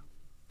love you.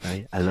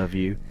 Right? I love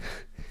you.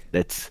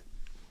 Let's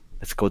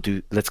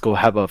go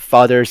have a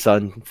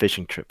father-son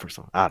fishing trip or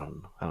something. I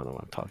don't know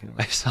what I'm talking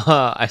about.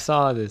 I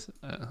saw this.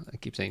 I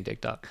keep saying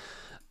TikTok.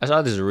 I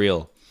saw this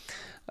reel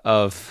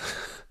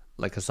of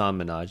like Hassan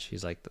Minaj.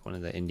 He's like one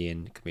of the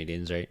Indian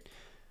comedians, right?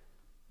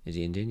 Is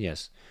he Indian?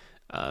 Yes.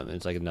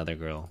 It's like another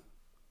girl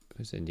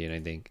who's Indian,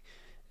 I think,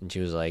 and she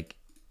was like,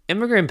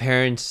 immigrant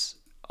parents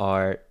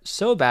are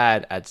so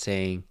bad at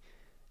saying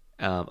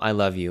I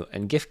love you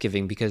and gift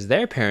giving because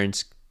their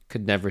parents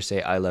could never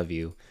say I love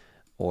you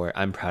or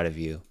I'm proud of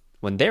you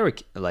when they were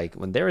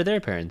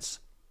their parents.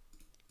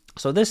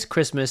 So this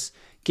Christmas,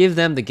 give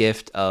them the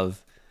gift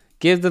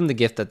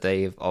that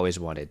they've always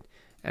wanted.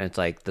 And it's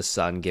like the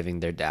son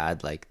giving their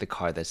dad like the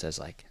card that says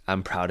like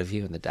I'm proud of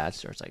you, and the dad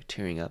starts like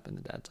tearing up, and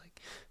the dad's like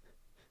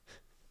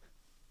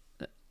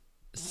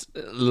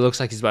it looks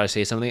like he's about to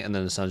say something, and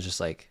then the son's just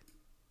like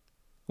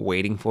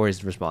waiting for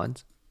his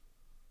response.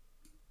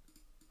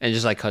 And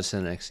just like cuts to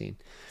the next scene.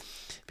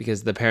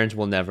 Because the parents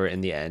will never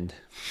in the end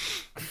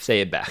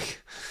say it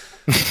back.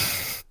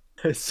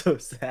 It's so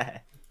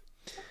sad.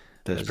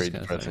 That's pretty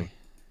depressing. Funny.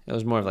 It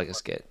was more of like a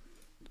skit.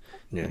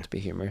 Yeah. To be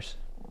humorous.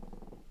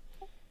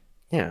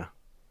 Yeah.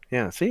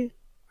 Yeah, see?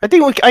 I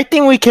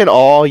think we can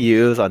all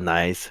use a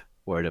nice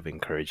word of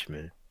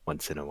encouragement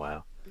once in a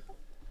while.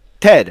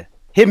 Ted,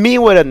 hit me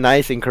with a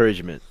nice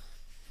encouragement.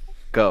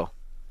 Go.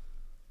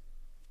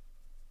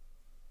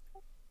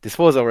 This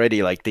was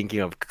already like thinking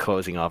of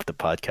closing off the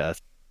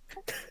podcast.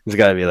 It's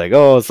gotta be like,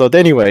 oh, so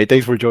anyway,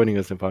 thanks for joining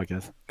us in the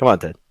podcast. Come on,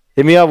 Ted.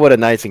 Hit me up with a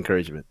nice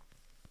encouragement.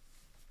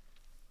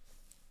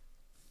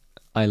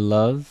 I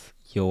love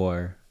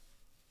your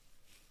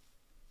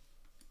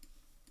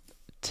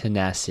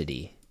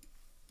tenacity.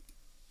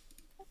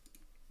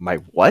 My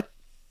what?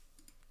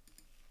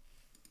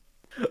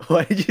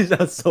 Why did you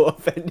sound so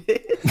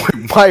offended?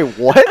 My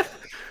what?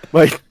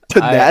 My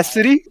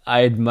tenacity?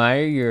 I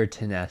admire your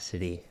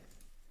tenacity.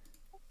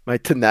 My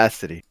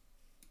tenacity.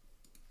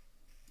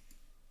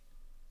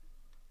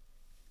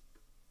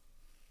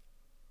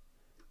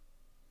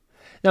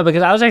 No,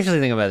 because I was actually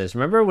thinking about this.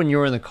 Remember when you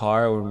were in the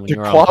car or when The you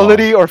were on call?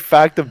 quality or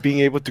fact of being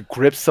able to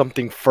grip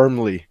something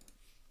firmly.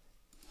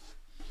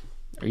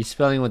 Are you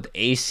spelling with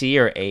AC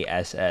or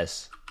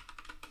ASS?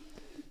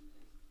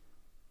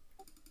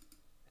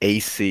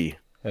 AC.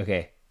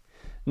 Okay.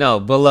 No,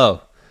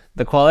 below.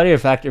 The quality or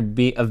factor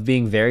of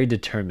being very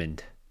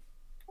determined.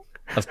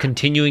 Of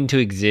continuing to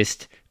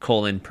exist,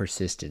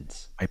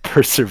 persistence. My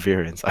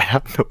perseverance. I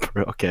have no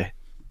okay.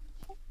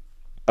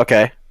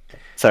 Okay.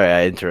 Sorry,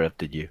 I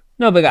interrupted you.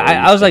 No, but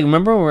I was like,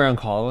 remember when we were on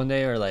call one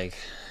day or like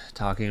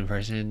talking in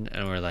person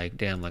and we're like,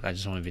 damn, like I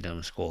just want to be done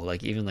with school.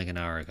 Like even like an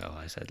hour ago,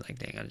 I said like,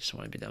 dang, I just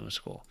want to be done with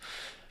school.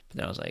 But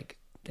then I was like,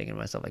 thinking to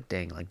myself, like,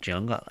 dang, like,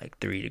 Jung got like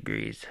 3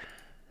 degrees.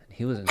 And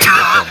he was in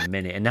school for a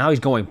minute. And now he's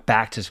going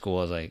back to school.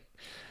 I was like,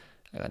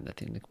 I got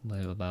nothing to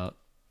complain about.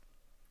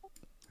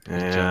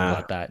 Because Jung Yeah.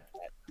 got that.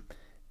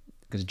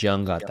 Because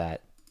Jung got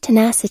that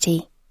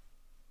tenacity,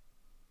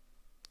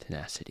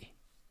 tenacity.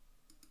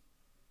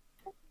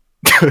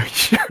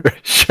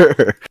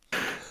 Sure.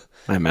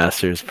 My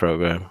master's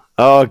program.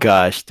 Oh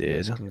gosh,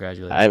 dude.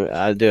 Congratulations.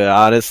 I do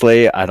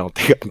honestly. I don't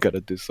think I'm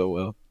gonna do so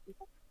well.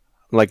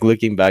 I'm like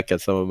looking back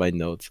at some of my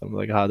notes. I'm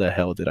like, how the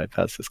hell did I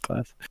pass this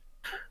class?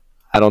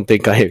 I don't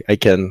think I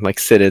can like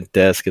sit at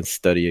desk and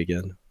study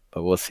again.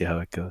 But we'll see how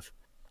it goes.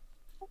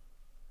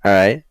 All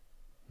right,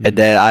 and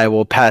then I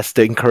will pass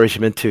the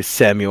encouragement to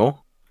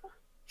Samuel.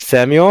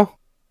 Samuel,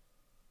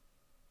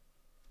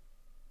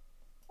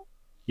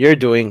 you're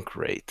doing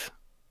great.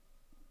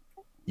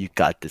 You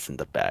got this in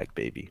the bag,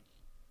 baby.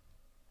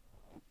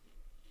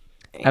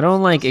 I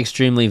don't like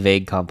extremely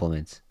vague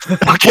compliments.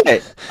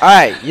 Okay. All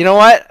right. You know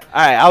what?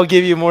 All right. I'll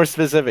give you more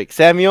specific.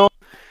 Samuel,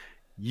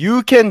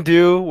 you can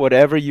do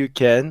whatever you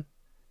can.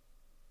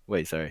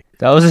 Wait, sorry.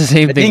 That was the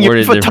same thing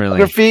worded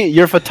differently.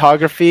 Your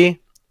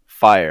photography,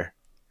 fire.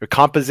 Your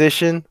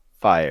composition,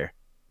 fire.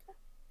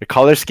 Your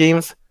color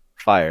schemes,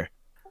 fire.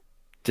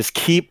 Just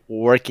keep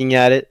working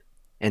at it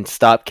and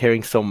stop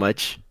caring so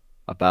much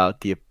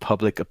about the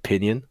public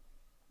opinion.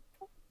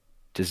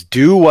 Just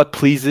do what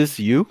pleases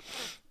you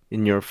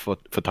in your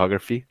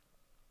photography,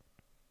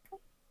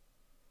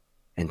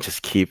 and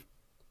just keep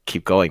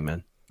going,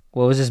 man.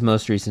 What was his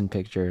most recent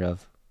picture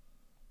of?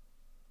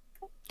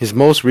 His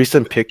most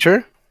recent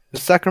picture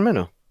is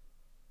Sacramento.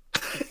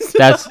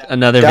 That's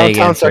another vague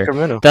Downtown answer.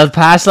 Sacramento. The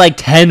past like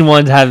 10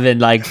 ones have been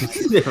like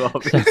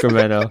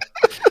Sacramento.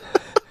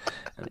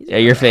 Yeah,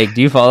 you're fake.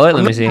 Do you follow it?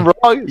 Let me see.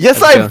 Wrong. Yes,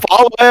 Let's I go.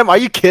 follow him. Are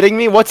you kidding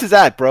me? What's his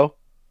at, bro?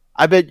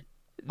 I bet.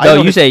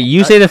 No, you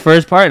say the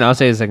first part, and I'll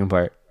say the second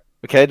part.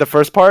 Okay, the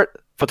first part,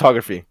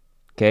 photography.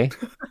 Okay.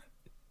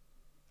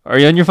 Are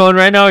you on your phone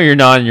right now, or you're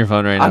not on your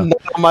phone right now? I'm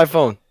not on my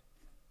phone.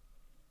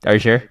 Are you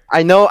sure?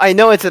 I know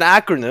it's an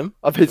acronym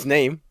of his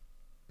name.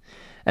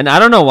 And I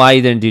don't know why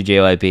you didn't do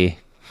JYP.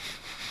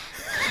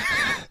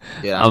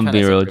 Yeah, I'm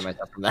being real.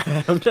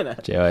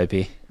 JYP.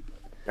 JYP.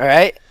 All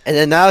right, and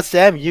then now,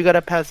 Sam, you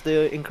gotta pass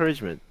the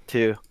encouragement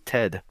to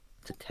Ted.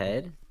 To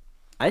Ted,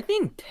 I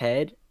think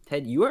Ted,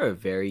 you are a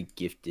very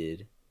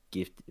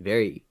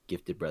very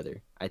gifted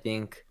brother. I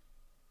think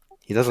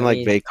He doesn't I like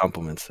mean- vague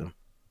compliments, though.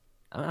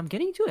 I'm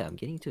getting to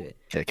it.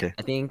 Okay.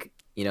 I think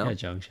Yeah,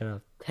 Jung, shut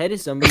up. Ted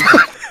is somebody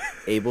who's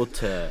able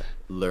to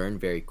learn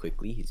very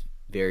quickly. He's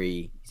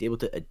able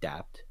to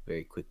adapt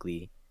very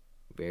quickly.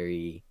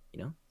 He's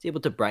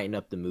able to brighten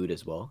up the mood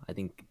as well. I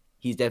think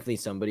he's definitely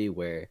somebody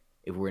where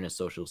if we're in a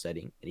social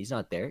setting and he's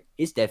not there,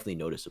 it's definitely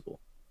noticeable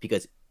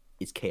because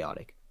it's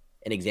chaotic.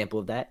 An example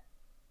of that,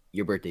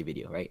 your birthday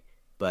video, right?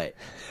 But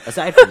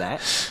aside from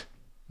that,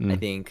 I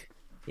think,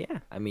 yeah,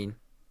 I mean,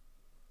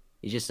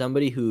 he's just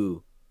somebody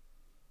who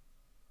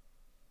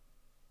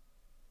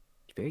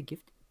is very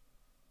gifted.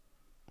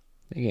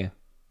 Thank you.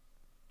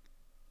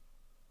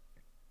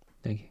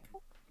 Thank you.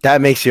 That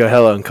makes you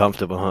hella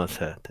uncomfortable, huh,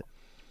 Ted?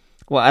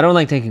 Well, I don't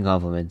like taking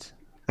compliments.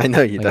 I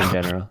know you Like in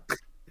don't. general.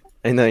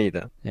 I know you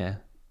don't. Yeah.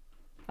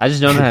 I just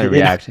don't know how to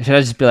react. Should I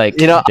just be like,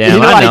 You know, damn,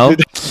 I know.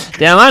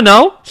 Damn, I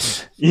know.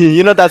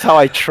 You know that's how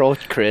I troll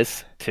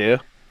Chris too.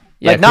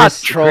 Yeah, Like, not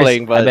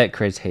trolling, I but- bet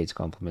Chris hates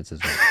compliments as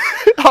well.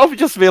 I'll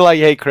just be like,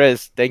 "Hey,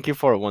 Chris, thank you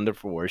for a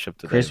wonderful worship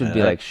today." Chris would be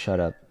man." like, shut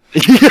up.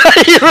 "Yeah,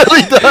 he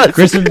really does."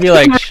 Chris would be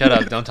like, shut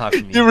up, don't talk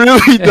to me. He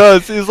really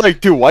does. He's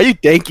like, "Dude, why are you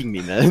thanking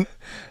me, man?"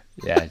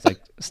 Yeah, it's like,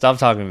 stop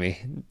talking to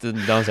me.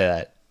 Don't say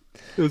that.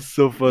 It's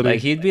so funny. Like,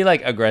 he'd be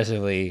like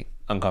aggressively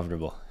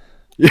uncomfortable.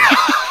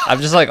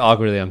 I'm just like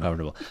awkwardly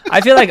uncomfortable.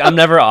 I feel like I'm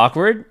never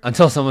awkward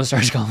until someone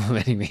starts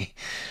complimenting me.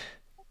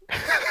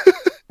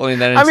 Only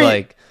then it's I mean-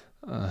 like,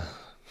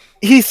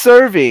 He's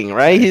serving,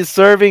 right? He's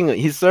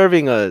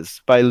serving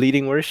us by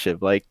leading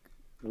worship. Like,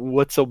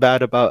 what's so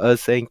bad about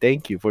us saying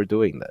thank you for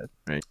doing that,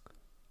 right?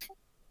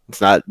 It's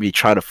not me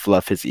trying to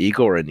fluff his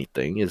ego or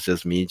anything. It's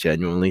just me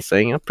genuinely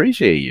saying I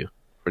appreciate you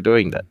for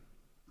doing that.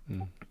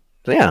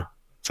 So yeah,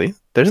 see,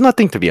 there's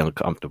nothing to be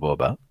uncomfortable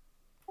about.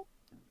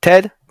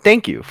 Ted,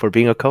 thank you for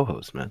being a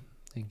co-host, man.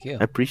 thank you.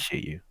 I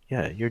appreciate you.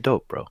 Yeah, you're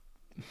dope, bro.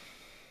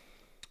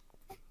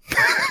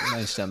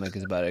 My stomach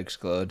is about to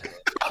explode.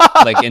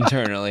 Like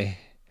internally.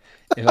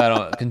 If I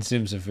don't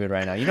consume some food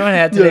right now. You know what I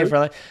had today for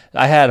lunch?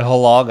 I had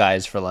halal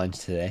guys for lunch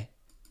today.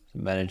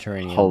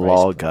 Mediterranean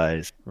Halal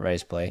guys.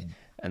 rice plate.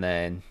 And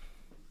then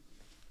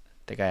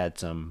I think I had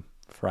some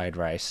fried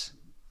rice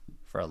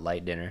for a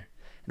light dinner.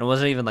 And it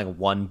wasn't even like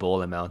one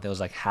bowl amount. It was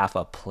like half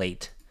a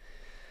plate.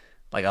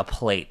 Like a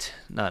plate.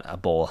 Not a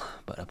bowl,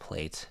 but a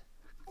plate.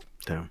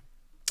 Damn.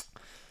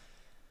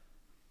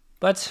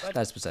 But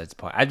that's besides the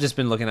point. I've just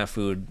been looking at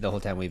food the whole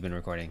time we've been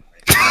recording.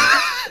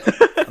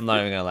 I'm not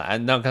even gonna lie. I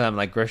know because I'm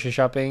like grocery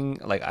shopping,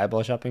 like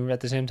eyeball shopping at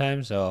the same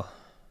time. So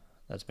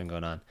that's been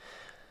going on.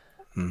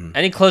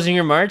 Any closing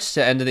remarks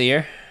to end of the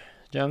year,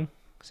 Jung,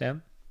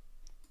 Sam?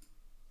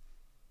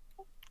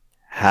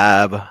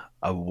 Have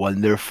a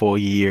wonderful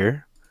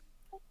year.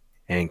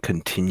 and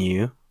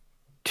continue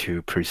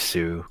to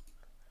pursue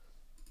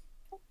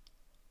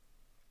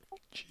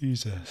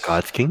Jesus.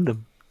 God's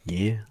kingdom.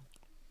 Yeah,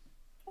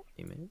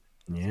 Amen.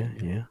 yeah,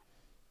 yeah.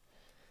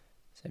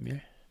 Same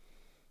here.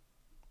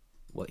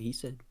 What he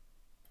said.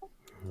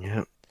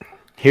 Yeah.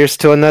 Here's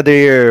to another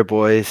year,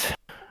 boys.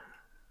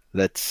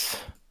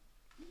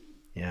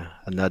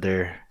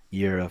 Another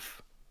year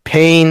of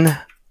pain,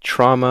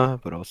 trauma,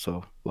 but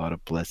also a lot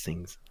of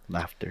blessings,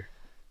 laughter.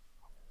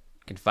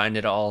 You can find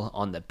it all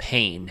on the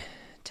Pain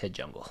Ted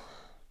Jungle.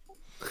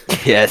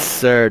 Yes,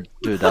 sir.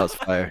 Dude, that was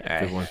fire. All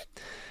Good right. one.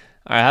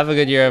 All right. Have a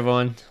good year,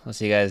 everyone. I'll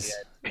see you guys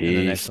in the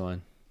Peace. next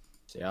one.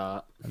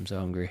 Yeah. I'm so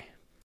hungry.